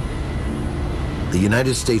 The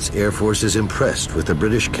United States Air Force is impressed with the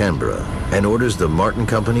British Canberra and orders the Martin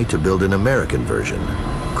Company to build an American version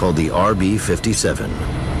called the RB-57.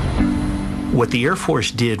 What the Air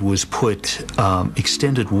Force did was put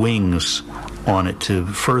extended wings on it to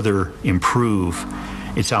further improve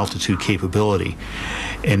its altitude capability.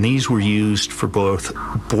 And these were used for both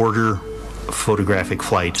border photographic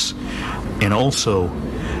flights and also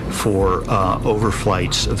for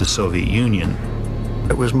overflights of the Soviet Union.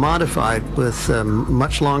 It was modified with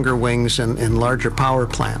much longer wings and larger power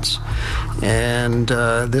plants. And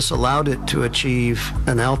this allowed it to achieve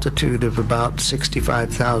an altitude of about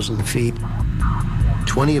 65,000 feet.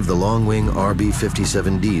 20 of the long-wing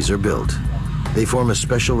RB-57Ds are built. They form a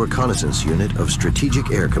special reconnaissance unit of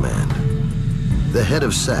Strategic Air Command. The head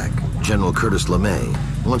of SAC, General Curtis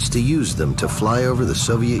LeMay, wants to use them to fly over the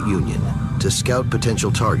Soviet Union to scout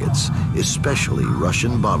potential targets, especially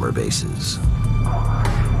Russian bomber bases.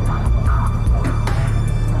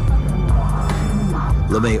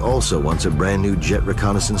 LeMay also wants a brand new jet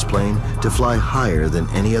reconnaissance plane to fly higher than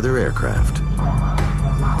any other aircraft.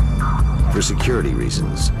 For security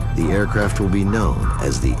reasons, the aircraft will be known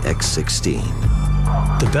as the X-16.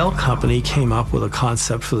 The Bell Company came up with a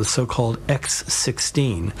concept for the so-called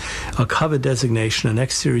X-16, a covered designation, an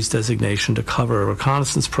X-series designation to cover a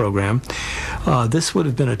reconnaissance program. This would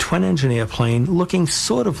have been a twin-engine airplane looking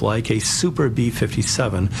sort of like a Super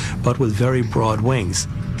B-57, but with very broad wings.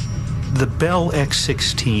 The Bell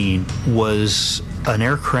X-16 was an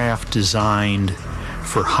aircraft designed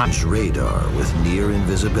for high radar with near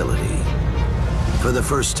invisibility. For the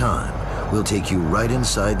first time, we'll take you right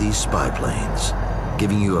inside these spy planes,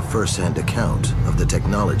 giving you a first-hand account of the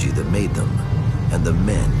technology that made them and the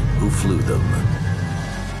men who flew them.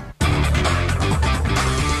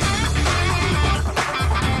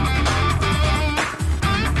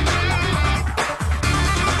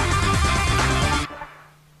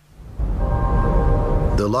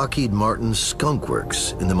 The Lockheed Martin Skunk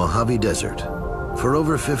Works in the Mojave Desert. For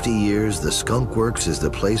over 50 years, the Skunk Works is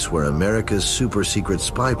the place where America's super-secret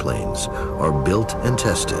spy planes are built and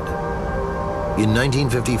tested. In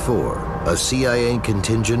 1954, a CIA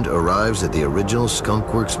contingent arrives at the original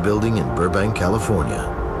Skunk Works building in Burbank, California.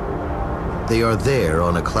 They are there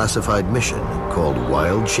on a classified mission called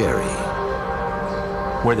Wild Cherry.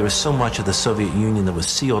 Where there was so much of the Soviet Union that was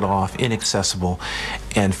sealed off, inaccessible,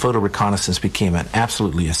 and photo reconnaissance became an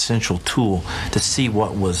absolutely essential tool to see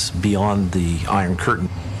what was beyond the Iron Curtain.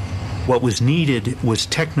 What was needed was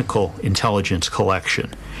technical intelligence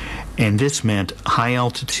collection, and this meant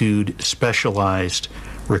high-altitude, specialized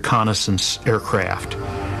reconnaissance aircraft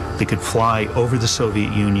that could fly over the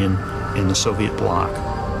Soviet Union and the Soviet bloc,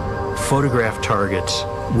 photograph targets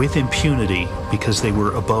with impunity because they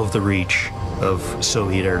were above the reach of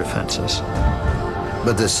Soviet air defenses.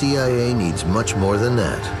 But the CIA needs much more than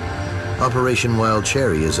that. Operation Wild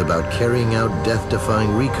Cherry is about carrying out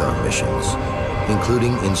death-defying recon missions,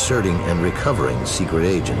 including inserting and recovering secret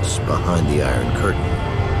agents behind the Iron Curtain.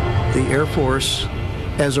 The Air Force,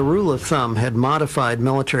 as a rule of thumb, had modified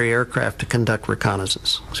military aircraft to conduct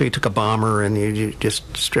reconnaissance. So you took a bomber and you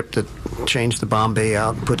just stripped it, changed the bomb bay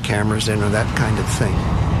out, and put cameras in, or that kind of thing.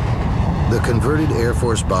 The converted Air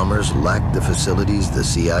Force bombers lacked the facilities the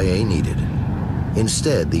CIA needed.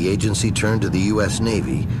 Instead, the agency turned to the U.S.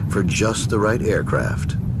 Navy for just the right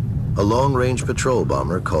aircraft, a long-range patrol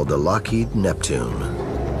bomber called the Lockheed Neptune.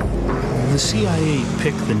 The CIA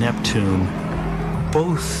picked the Neptune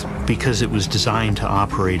both because it was designed to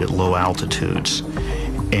operate at low altitudes,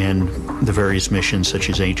 and the various missions such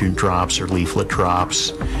as agent drops or leaflet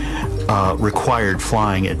drops required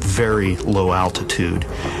flying at very low altitude,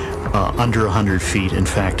 under 100 feet, in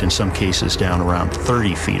fact in some cases down around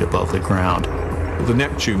 30 feet above the ground. The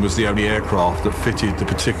Neptune was the only aircraft that fitted the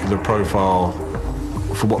particular profile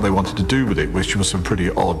for what they wanted to do with it, which was some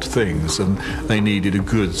pretty odd things, and they needed a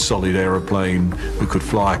good solid aeroplane who could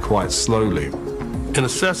fly quite slowly. In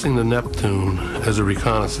assessing the Neptune as a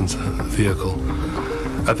reconnaissance vehicle,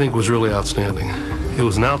 I think was really outstanding. It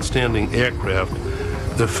was an outstanding aircraft.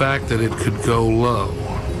 The fact that it could go low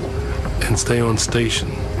and stay on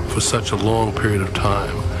station for such a long period of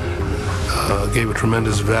time gave it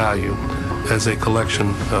tremendous value as a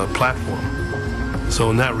collection platform. So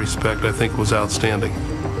in that respect, I think it was outstanding.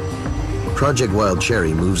 Project Wild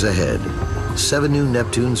Cherry moves ahead. 7 new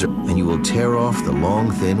Neptunes, and you will tear off the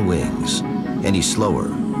long, thin wings. Any slower,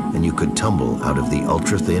 and you could tumble out of the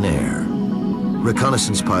ultra-thin air.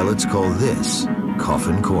 Reconnaissance pilots call this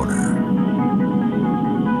Coffin Corner.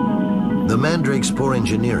 The Mandrake's poor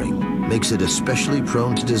engineering makes it especially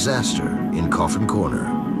prone to disaster in Coffin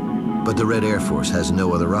Corner. But the Red Air Force has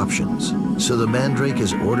no other options, so the Mandrake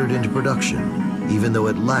is ordered into production, even though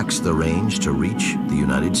it lacks the range to reach the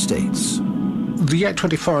United States. The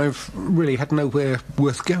Yak-25 really had nowhere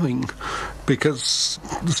worth going because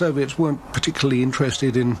the Soviets weren't particularly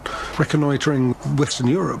interested in reconnoitering Western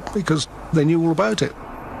Europe because they knew all about it.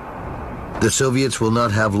 The Soviets will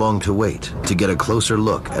not have long to wait to get a closer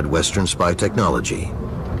look at Western spy technology.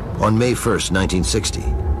 On May 1st, 1960,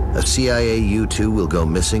 a CIA U-2 will go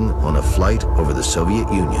missing on a flight over the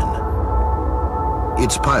Soviet Union.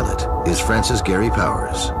 Its pilot is Francis Gary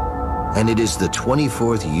Powers, and it is the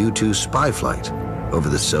 24th U-2 spy flight over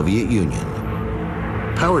the Soviet Union.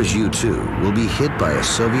 Powers U-2 will be hit by a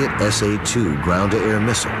Soviet SA-2 ground-to-air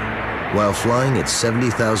missile while flying at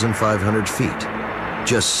 70,500 feet,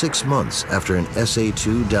 just 6 months after an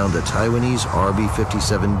SA-2 downed the Taiwanese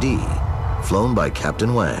RB-57D, flown by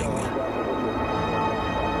Captain Wang.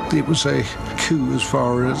 It was a coup as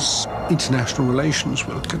far as international relations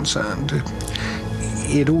were concerned.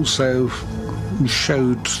 It also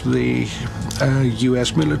showed the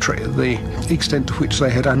US military the extent to which they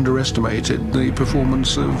had underestimated the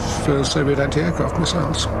performance of Soviet anti-aircraft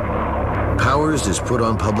missiles. Powers is put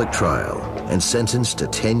on public trial and sentenced to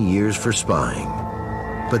 10 years for spying.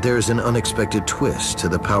 But there is an unexpected twist to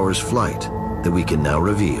the Powers flight that we can now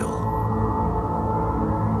reveal.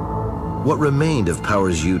 What remained of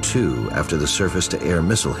Powers U-2 after the surface-to-air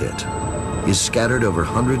missile hit is scattered over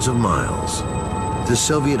hundreds of miles. The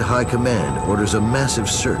Soviet High Command orders a massive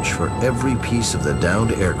search for every piece of the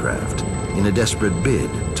downed aircraft in a desperate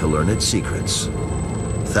bid to learn its secrets.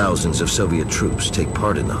 Thousands of Soviet troops take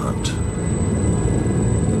part in the hunt.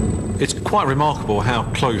 It's quite remarkable how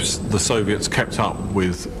close the Soviets kept up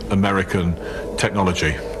with American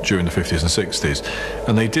technology during the 50s and 60s.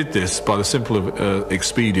 And they did this by the simple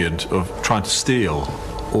expedient of trying to steal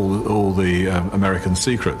all the American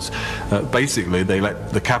secrets. Basically, they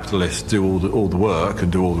let the capitalists do all the work and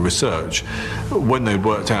do all the research. When they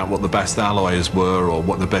worked out what the best alloys were or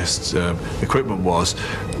what the best equipment was,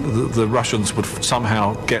 the Russians would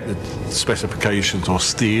somehow get the specifications or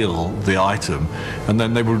steal the item, and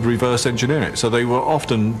then they would reverse engineer it. So they were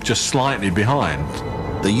often just slightly behind.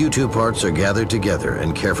 The U-2 parts are gathered together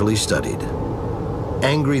and carefully studied.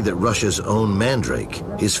 Angry that Russia's own Mandrake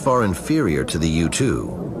is far inferior to the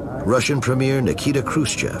U-2, Russian Premier Nikita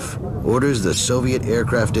Khrushchev orders the Soviet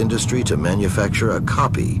aircraft industry to manufacture a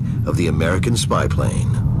copy of the American spy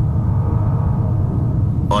plane.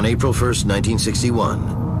 On April 1st,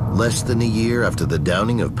 1961, less than a year after the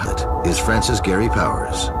downing of Pat, is Francis Gary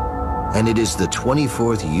Powers, and it is the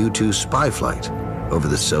 24th U-2 spy flight over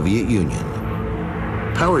the Soviet Union.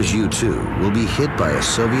 Powers U-2 will be hit by a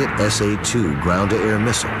Soviet SA-2 ground-to-air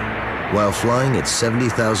missile while flying at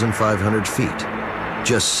 70,500 feet,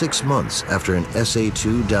 just 6 months after an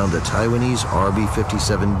SA-2 downed the Taiwanese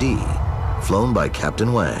RB-57D, flown by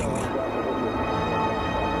Captain Wang.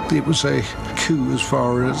 It was a coup as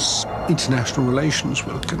far as international relations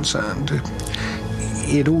were concerned.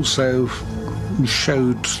 It also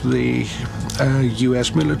showed the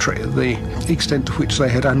US military the extent to which they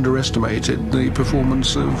had underestimated the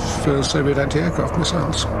performance of Soviet anti-aircraft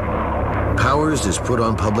missiles. Powers is put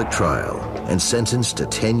on public trial and sentenced to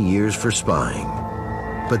 10 years for spying.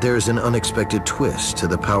 But there is an unexpected twist to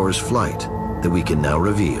the Powers flight that we can now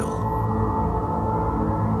reveal.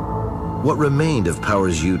 What remained of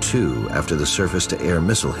Power's U-2 after the surface-to-air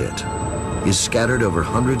missile hit is scattered over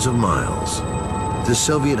hundreds of miles. The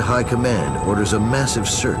Soviet High Command orders a massive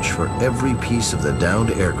search for every piece of the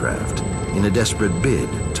downed aircraft in a desperate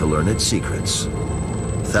bid to learn its secrets.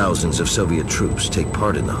 Thousands of Soviet troops take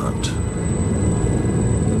part in the hunt.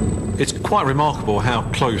 It's quite remarkable how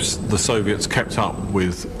close the Soviets kept up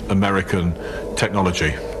with American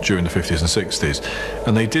technology during the 50s and 60s.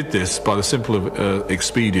 And they did this by the simple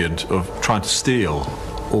expedient of trying to steal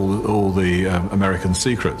all the American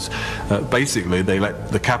secrets. Basically, they let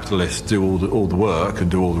the capitalists do all the work and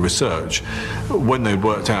do all the research. When they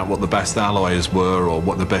worked out what the best alloys were or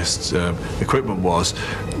what the best equipment was,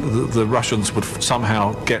 the Russians would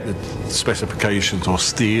somehow get the specifications or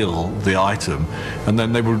steal the item, and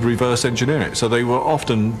then they would reverse engineer it. So they were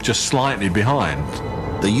often just slightly behind.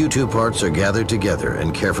 The U-2 parts are gathered together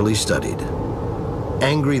and carefully studied.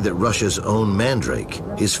 Angry that Russia's own Mandrake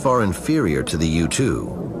is far inferior to the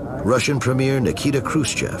U-2, Russian Premier Nikita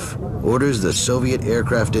Khrushchev orders the Soviet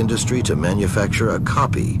aircraft industry to manufacture a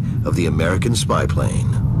copy of the American spy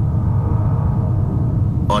plane.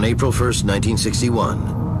 On April 1st,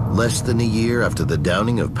 1961, less than a year after the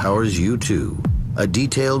downing of Power's U-2, a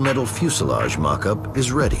detailed metal fuselage mock-up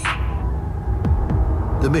is ready.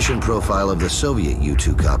 The mission profile of the Soviet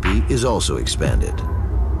U-2 copy is also expanded.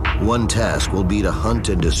 One task will be to hunt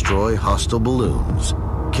and destroy hostile balloons,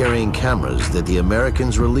 carrying cameras that the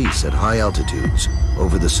Americans release at high altitudes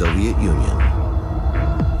over the Soviet Union.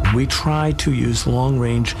 We tried to use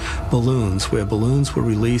long-range balloons, where balloons were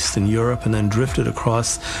released in Europe and then drifted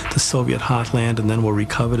across the Soviet hotland and then were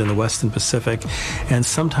recovered in the Western Pacific. And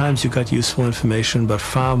sometimes you got useful information, but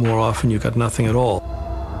far more often you got nothing at all.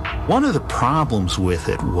 One of the problems with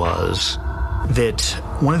it was that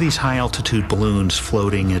one of these high-altitude balloons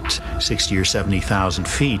floating at 60 or 70,000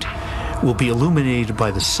 feet will be illuminated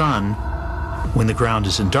by the sun when the ground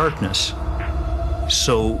is in darkness.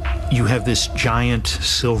 So you have this giant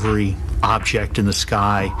silvery object in the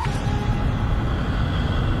sky.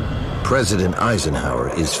 President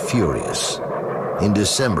Eisenhower is furious. In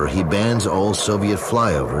December, he bans all Soviet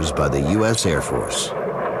flyovers by the U.S. Air Force.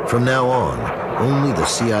 From now on, only the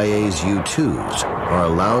CIA's U-2s are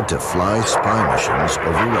allowed to fly spy missions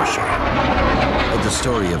over Russia. But the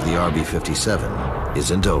story of the RB-57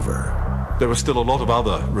 isn't over. There were still a lot of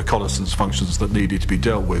other reconnaissance functions that needed to be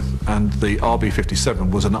dealt with, and the RB-57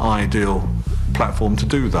 was an ideal platform to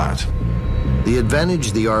do that. The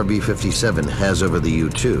advantage the RB-57 has over the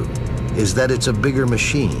U-2 is that it's a bigger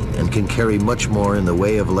machine and can carry much more in the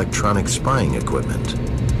way of electronic spying equipment.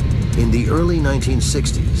 In the early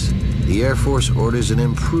 1960s, the Air Force orders an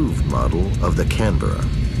improved model of the Canberra,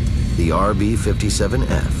 the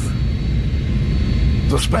RB-57F.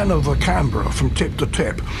 The span of the Canberra from tip to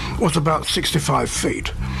tip was about 65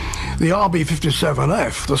 feet. The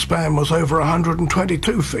RB-57F, the span was over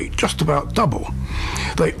 122 feet, just about double.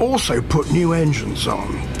 They also put new engines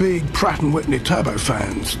on, big Pratt & Whitney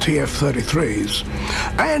turbofans, TF-33s,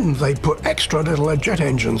 and they put extra little jet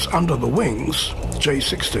engines under the wings,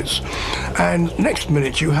 J-60s. And next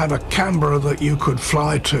minute you had a Canberra that you could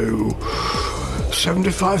fly to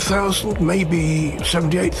 75,000, maybe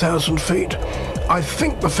 78,000 feet. I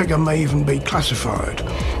think the figure may even be classified,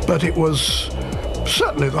 but it was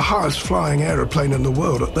certainly the highest flying aeroplane in the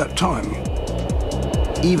world at that time.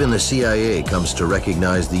 Even the CIA comes to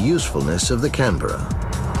recognize the usefulness of the Canberra.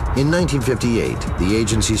 In 1958, the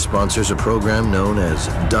agency sponsors a program known as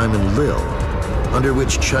Diamond Lil, under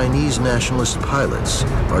which Chinese nationalist pilots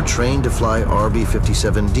are trained to fly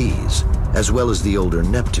RB-57Ds, as well as the older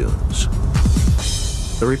Neptunes.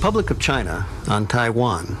 The Republic of China on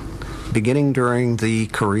Taiwan, beginning during the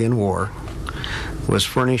Korean War, was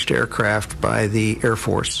furnished aircraft by the Air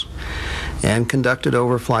Force and conducted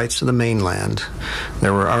overflights to the mainland.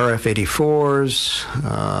 There were RF-84s,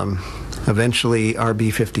 eventually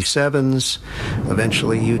RB-57s,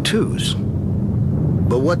 eventually U-2s.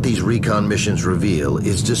 But what these recon missions reveal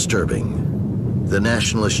is disturbing. The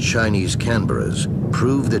nationalist Chinese Canberras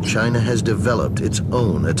prove that China has developed its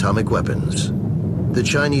own atomic weapons. The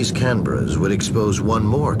Chinese Canberras would expose one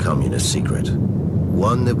more communist secret,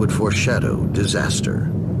 one that would foreshadow disaster.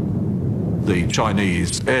 The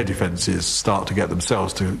Chinese air defenses start to get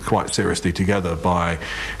themselves quite seriously together by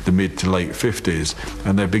the mid to late 50s,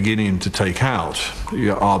 and they're beginning to take out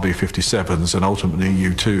RB-57s and ultimately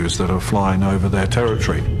U-2s that are flying over their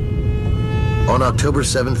territory. On October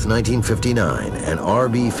 7th, 1959, an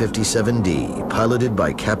RB-57D, piloted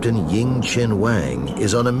by Captain Ying Chin Wang,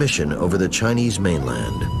 is on a mission over the Chinese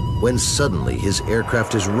mainland, when suddenly his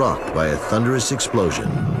aircraft is rocked by a thunderous explosion.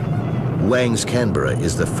 Wang's Canberra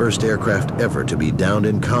is the first aircraft ever to be downed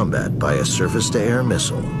in combat by a surface-to-air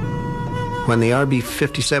missile. When the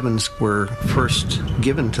RB-57s were first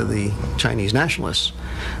given to the Chinese nationalists,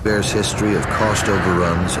 Bear's history of cost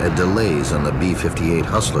overruns and delays on the B-58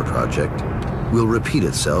 Hustler project will repeat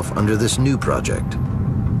itself under this new project.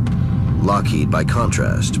 Lockheed, by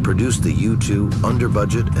contrast, produced the U-2 under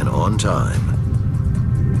budget and on time.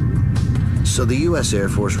 So the U.S. Air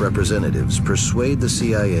Force representatives persuade the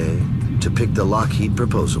CIA to pick the Lockheed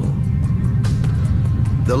proposal.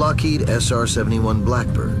 The Lockheed SR-71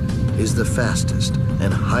 Blackbird is the fastest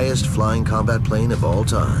and highest flying combat plane of all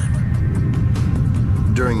time.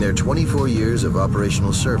 During their 24 years of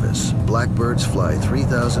operational service, Blackbirds fly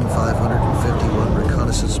 3,551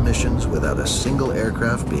 reconnaissance missions without a single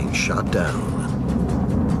aircraft being shot down.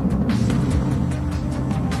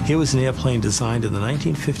 Here was an airplane designed in the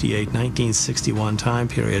 1958-1961 time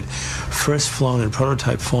period, first flown in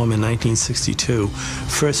prototype form in 1962,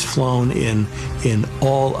 first flown in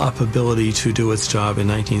all up ability to do its job in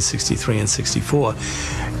 1963 and 64,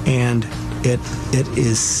 and it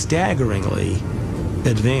is staggeringly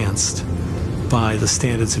advanced by the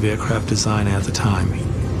standards of aircraft design at the time.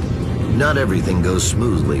 Not everything goes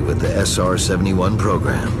smoothly with the SR-71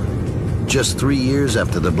 program. Just 3 years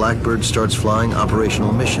after the Blackbird starts flying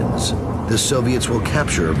operational missions, the Soviets will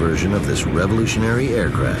capture a version of this revolutionary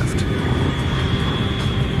aircraft.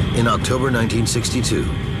 In October 1962,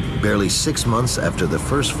 barely 6 months after the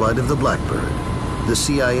first flight of the Blackbird, the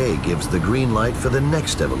CIA gives the green light for the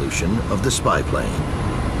next evolution of the spy plane.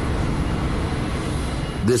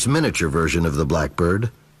 This miniature version of the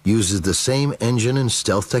Blackbird uses the same engine and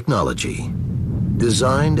stealth technology.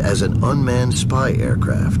 Designed as an unmanned spy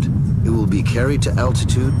aircraft, it will be carried to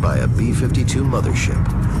altitude by a B-52 mothership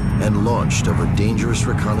and launched over dangerous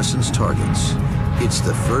reconnaissance targets. It's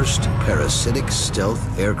the first parasitic stealth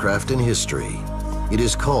aircraft in history. It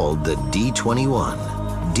is called the D-21,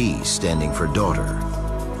 D standing for daughter.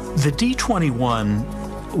 The D-21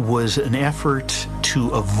 was an effort to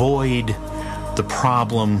avoid the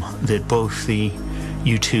problem that both the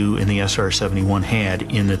U-2 and the SR-71 had,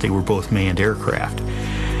 in that they were both manned aircraft.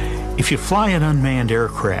 If you fly an unmanned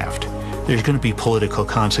aircraft, there's going to be political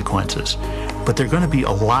consequences, but they're going to be a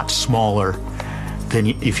lot smaller than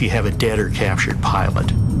if you have a dead or captured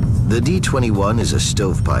pilot. The D-21 is a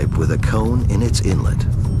stovepipe with a cone in its inlet.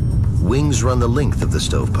 Wings run the length of the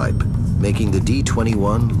stovepipe, making the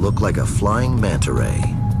D-21 look like a flying manta ray.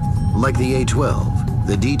 Like the A-12,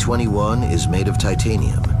 the D-21 is made of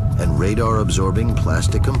titanium and radar-absorbing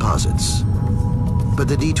plastic composites. But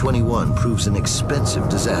the D-21 proves an expensive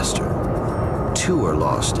disaster. 2 are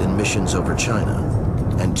lost in missions over China,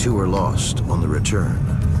 and 2 are lost on the return.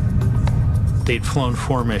 They'd flown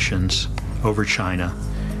 4 missions over China,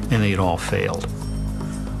 and they'd all failed.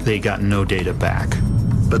 They got no data back.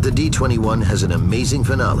 But the D-21 has an amazing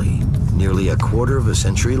finale, nearly a quarter of a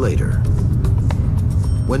century later.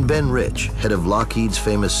 When Ben Rich, head of Lockheed's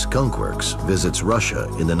famous Skunk Works, visits Russia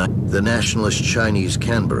in the nationalist Chinese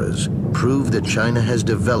Canberras prove that China has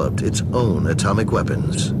developed its own atomic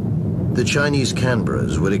weapons. The Chinese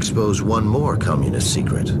Canberras would expose one more communist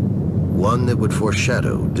secret, one that would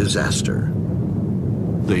foreshadow disaster.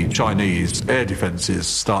 The Chinese air defences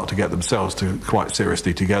start to get themselves quite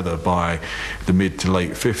seriously together by the mid to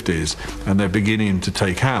late 50s, and they're beginning to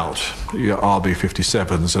take out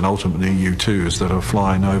RB-57s and ultimately U-2s that are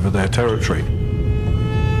flying over their territory.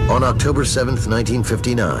 On October 7th,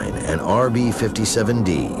 1959, an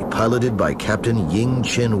RB-57D, piloted by Captain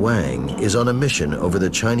Ying-Chin Wang, is on a mission over the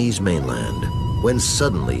Chinese mainland, when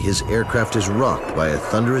suddenly his aircraft is rocked by a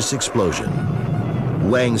thunderous explosion.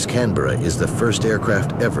 Wang's Canberra is the first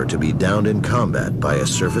aircraft ever to be downed in combat by a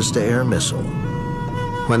surface-to-air missile.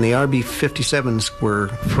 When the RB-57s were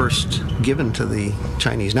first given to the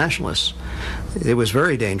Chinese nationalists, it was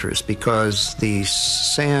very dangerous because the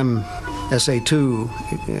SAM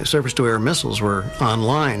SA-2 surface-to-air missiles were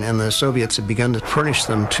online, and the Soviets had begun to furnish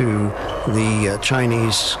them to the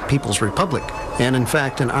Chinese People's Republic. And in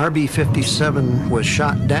fact, an RB-57 was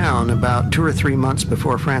shot down about 2 or 3 months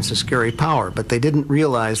before Francis Gary Power, but they didn't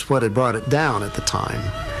realize what had brought it down at the time.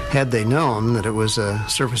 Had they known that it was a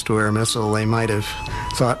surface-to-air missile, they might have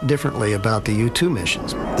thought differently about the U-2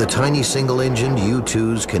 missions. The tiny single-engined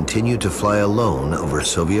U-2s continue to fly alone over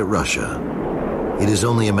Soviet Russia. It is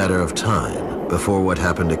only a matter of time before what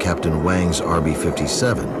happened to Captain Wang's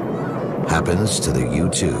RB-57 happens to the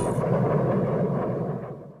U-2.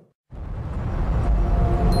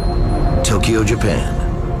 Tokyo, Japan,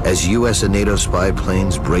 as U.S. and NATO spy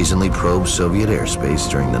planes brazenly probed Soviet airspace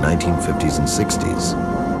during the 1950s and 60s,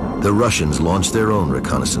 the Russians launched their own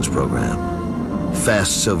reconnaissance program.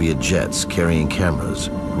 Fast Soviet jets carrying cameras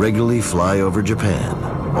regularly fly over Japan,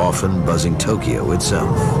 often buzzing Tokyo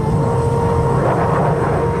itself.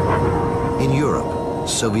 In Europe,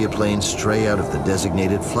 Soviet planes stray out of the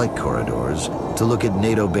designated flight corridors to look at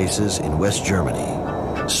NATO bases in West Germany.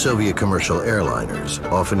 Soviet commercial airliners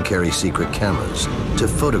often carry secret cameras to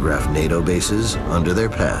photograph NATO bases under their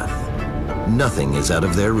path. Nothing is out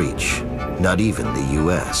of their reach, not even the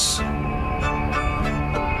U.S.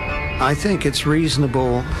 I think it's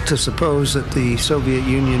reasonable to suppose that the Soviet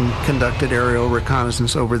Union conducted aerial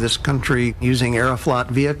reconnaissance over this country using Aeroflot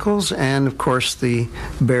vehicles and, of course, the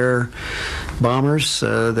Bear bombers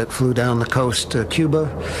that flew down the coast to Cuba.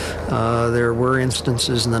 There were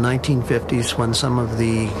instances in the 1950s when some of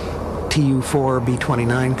the Tu-4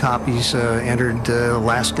 B-29 copies entered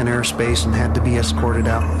Alaskan airspace and had to be escorted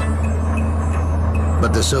out.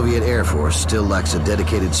 But the Soviet Air Force still lacks a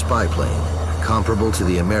dedicated spy plane comparable to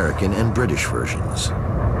the American and British versions.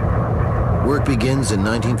 Work begins in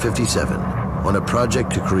 1957 on a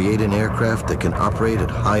project to create an aircraft that can operate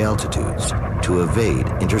at high altitudes to evade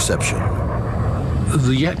interception.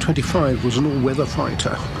 The Yak-25 was an all-weather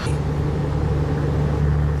fighter.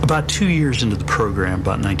 About 2 years into the program,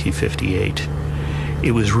 about 1958,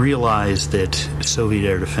 it was realized that Soviet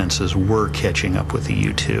air defenses were catching up with the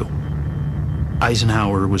U-2.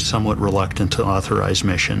 Eisenhower was somewhat reluctant to authorize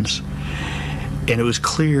missions, and it was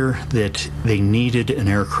clear that they needed an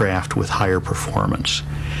aircraft with higher performance.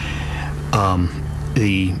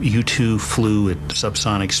 The U-2 flew at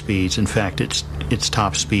subsonic speeds. In fact, its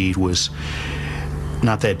top speed was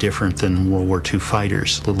not that different than World War II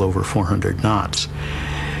fighters, a little over 400 knots.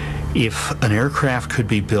 If an aircraft could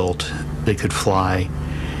be built that could fly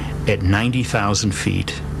at 90,000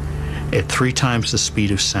 feet, at 3 times the speed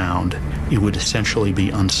of sound, it would essentially be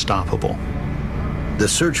unstoppable. The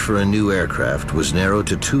search for a new aircraft was narrowed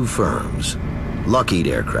to 2 firms, Lockheed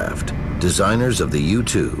Aircraft, designers of the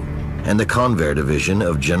U-2, and the Convair division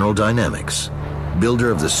of General Dynamics, builder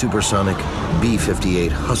of the supersonic B-58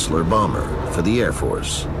 Hustler bomber for the Air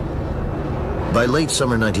Force. By late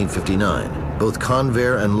summer 1959, both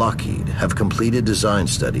Convair and Lockheed have completed design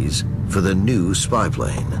studies for the new spy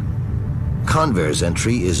plane. Convair's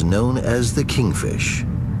entry is known as the Kingfish.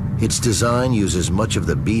 Its design uses much of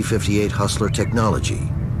the B-58 Hustler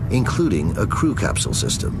technology, including a crew capsule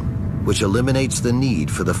system, which eliminates the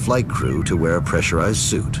need for the flight crew to wear a pressurized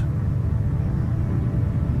suit.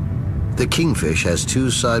 The Kingfish has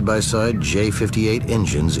 2 side-by-side J-58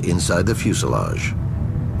 engines inside the fuselage,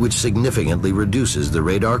 which significantly reduces the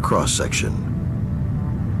radar cross-section.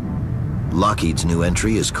 Lockheed's new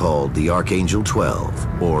entry is called the Archangel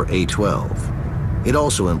 12, or A-12. It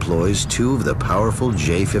also employs 2 of the powerful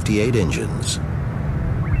J-58 engines.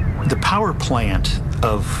 The power plant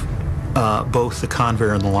of both the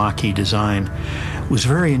Convair and the Lockheed design was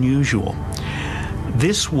very unusual.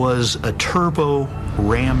 This was a turbo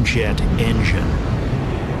ramjet engine,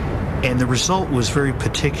 and the result was very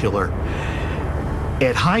particular.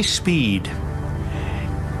 At high speed,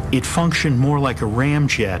 it functioned more like a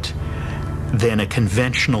ramjet than a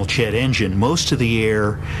conventional jet engine. Most of the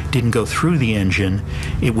air didn't go through the engine.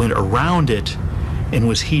 It went around it and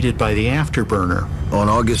was heated by the afterburner. On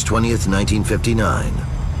August 20th, 1959,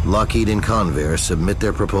 Lockheed and Convair submit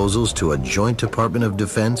their proposals to a joint Department of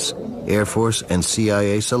Defense, Air Force, and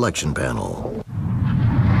CIA selection panel.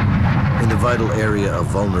 In the vital area of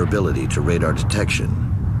vulnerability to radar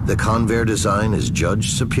detection, the Convair design is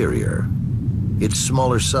judged superior. Its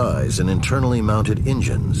smaller size and internally mounted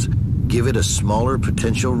engines give it a smaller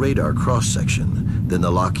potential radar cross-section than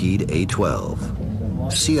the Lockheed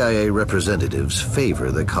A-12. CIA representatives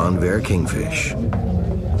favor the Convair Kingfish.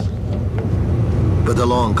 But the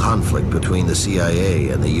long conflict between the CIA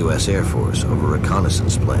and the U.S. Air Force over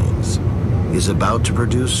reconnaissance planes is about to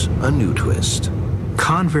produce a new twist.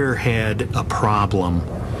 Convair had a problem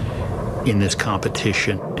in this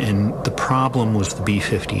competition, and the problem was the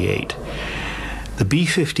B-58. The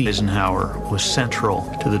B-50 Eisenhower was central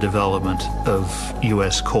to the development of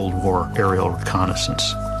U.S. Cold War aerial reconnaissance.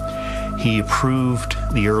 He approved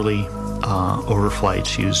the early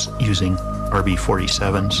overflights using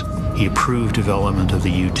RB-47s. He approved development of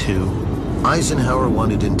the U-2. Eisenhower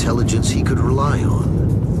wanted intelligence he could rely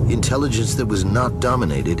on, intelligence that was not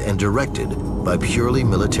dominated and directed by purely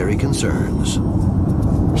military concerns.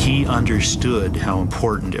 He understood how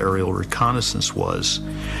important aerial reconnaissance was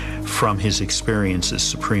from his experience as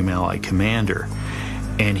Supreme Allied Commander,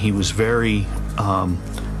 and he was very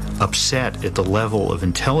upset at the level of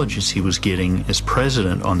intelligence he was getting as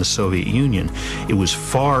president on the Soviet Union. It was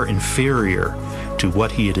far inferior to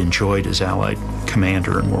what he had enjoyed as Allied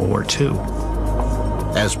Commander in World War II.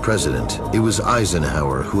 As president, it was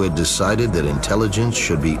Eisenhower who had decided that intelligence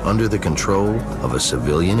should be under the control of a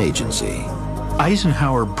civilian agency.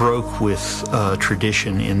 Eisenhower broke with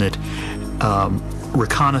tradition in that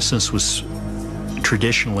reconnaissance was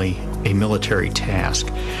traditionally a military task.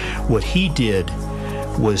 What he did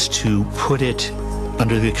was to put it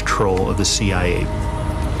under the control of the CIA.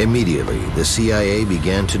 Immediately, the CIA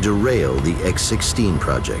began to derail the X-16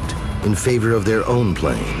 project in favor of their own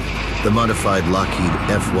plane, the modified Lockheed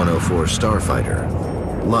F-104 Starfighter.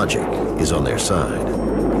 Logic is on their side.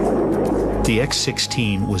 The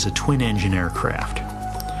X-16 was a twin-engine aircraft.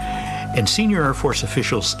 And senior Air Force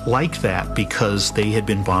officials liked that because they had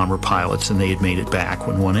been bomber pilots and they had made it back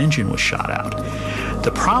when one engine was shot out.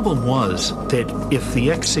 The problem was that if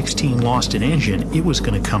the X-16 lost an engine, it was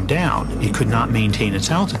going to come down. It could not maintain its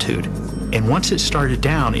altitude. And once it started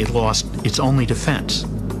down, it lost its only defense.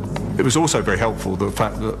 It was also very helpful the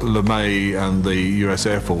fact that LeMay and the US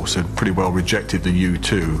Air Force had pretty well rejected the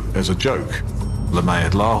U-2 as a joke. LeMay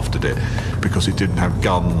had laughed at it because it didn't have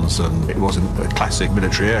guns and it wasn't a classic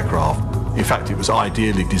military aircraft. In fact, it was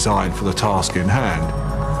ideally designed for the task in hand.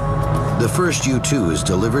 The first U-2 is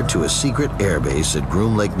delivered to a secret airbase at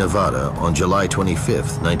Groom Lake, Nevada on July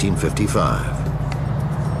 25,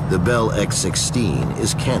 1955. The Bell X-16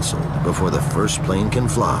 is canceled before the first plane can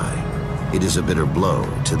fly. It is a bitter blow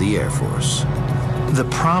to the Air Force. The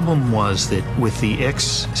problem was that with the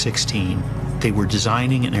X-16, they were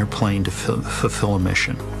designing an airplane to fulfill a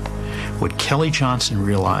mission. What Kelly Johnson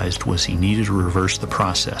realized was he needed to reverse the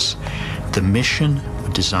process. The mission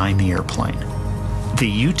would design the airplane. The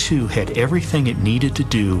U-2 had everything it needed to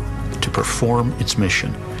do to perform its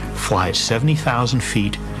mission, fly at 70,000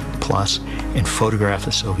 feet plus and photograph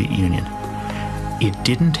the Soviet Union. It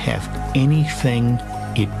didn't have anything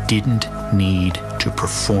it didn't need to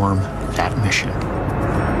perform that mission.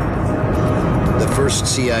 The first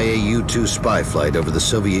CIA U-2 spy flight over the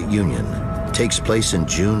Soviet Union takes place in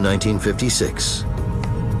June 1956.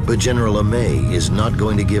 But General LeMay is not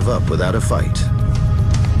going to give up without a fight.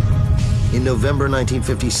 In November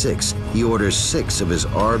 1956, he orders 6 of his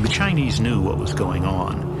The Chinese knew what was going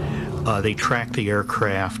on. They tracked the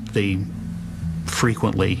aircraft. They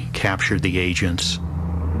frequently captured the agents,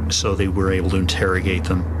 so they were able to interrogate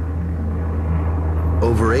them.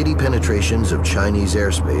 Over 80 penetrations of Chinese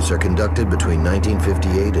airspace are conducted between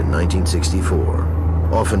 1958 and 1964,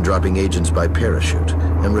 often dropping agents by parachute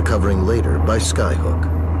and recovering later by skyhook.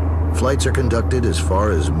 Flights are conducted as far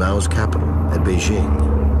as Mao's capital at Beijing.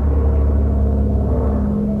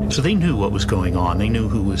 So they knew what was going on. They knew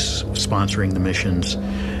who was sponsoring the missions,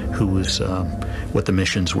 who was, what the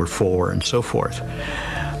missions were for, and so forth.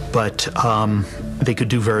 But they could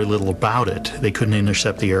do very little about it. They couldn't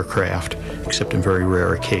intercept the aircraft, except in very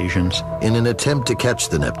rare occasions. In an attempt to catch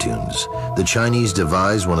the Neptunes, the Chinese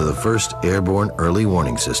devised one of the first airborne early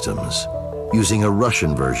warning systems, using a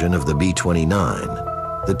Russian version of the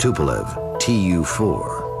B-29, the Tupolev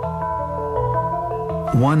Tu-4.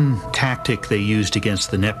 One tactic they used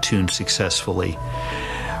against the Neptune successfully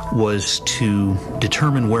was to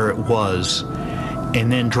determine where it was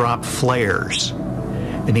and then drop flares.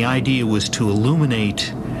 And the idea was to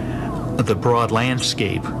illuminate the broad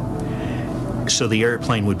landscape so the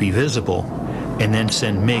airplane would be visible and then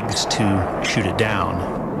send MiGs to shoot it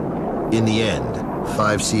down. In the end,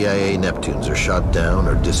 5 CIA Neptunes are shot down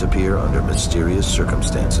or disappear under mysterious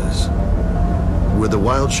circumstances. Were the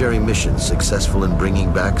Wild Cherry mission successful in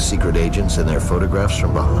bringing back secret agents and their photographs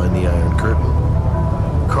from behind the Iron Curtain?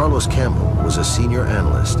 Carlos Campbell was a senior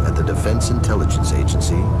analyst at the Defense Intelligence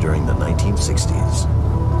Agency during the 1960s.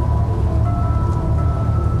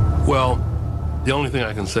 Well, the only thing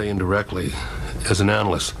I can say indirectly as an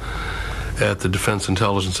analyst at the Defense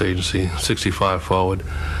Intelligence Agency, 65 forward,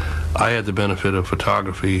 I had the benefit of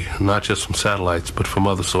photography, not just from satellites, but from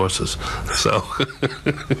other sources. So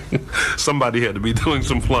somebody had to be doing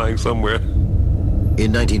some flying somewhere.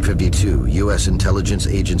 In 1952, U.S. intelligence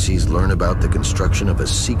agencies learn about the construction of a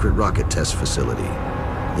secret rocket test facility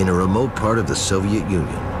in a remote part of the Soviet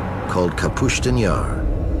Union called Kapustin Yar.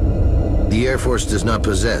 The Air Force does not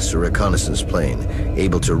possess a reconnaissance plane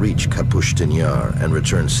able to reach Kapustin Yar and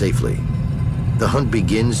return safely. The hunt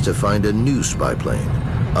begins to find a new spy plane,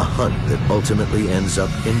 a hunt that ultimately ends up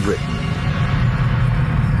in Britain.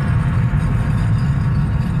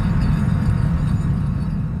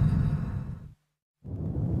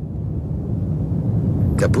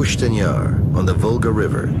 Kapustin Yar on the Volga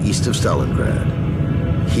River east of Stalingrad.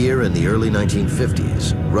 Here in the early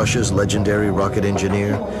 1950s, Russia's legendary rocket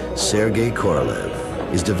engineer, Sergei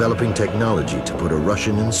Korolev, is developing technology to put a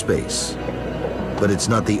Russian in space. But it's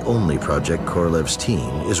not the only project Korolev's team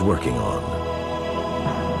is working on.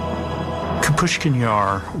 Pushkin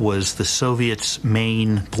Yar was the Soviets'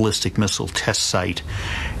 main ballistic missile test site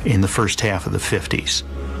in the first half of the 50s.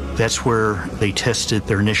 That's where they tested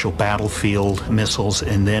their initial battlefield missiles,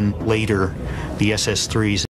 and then later the SS-3s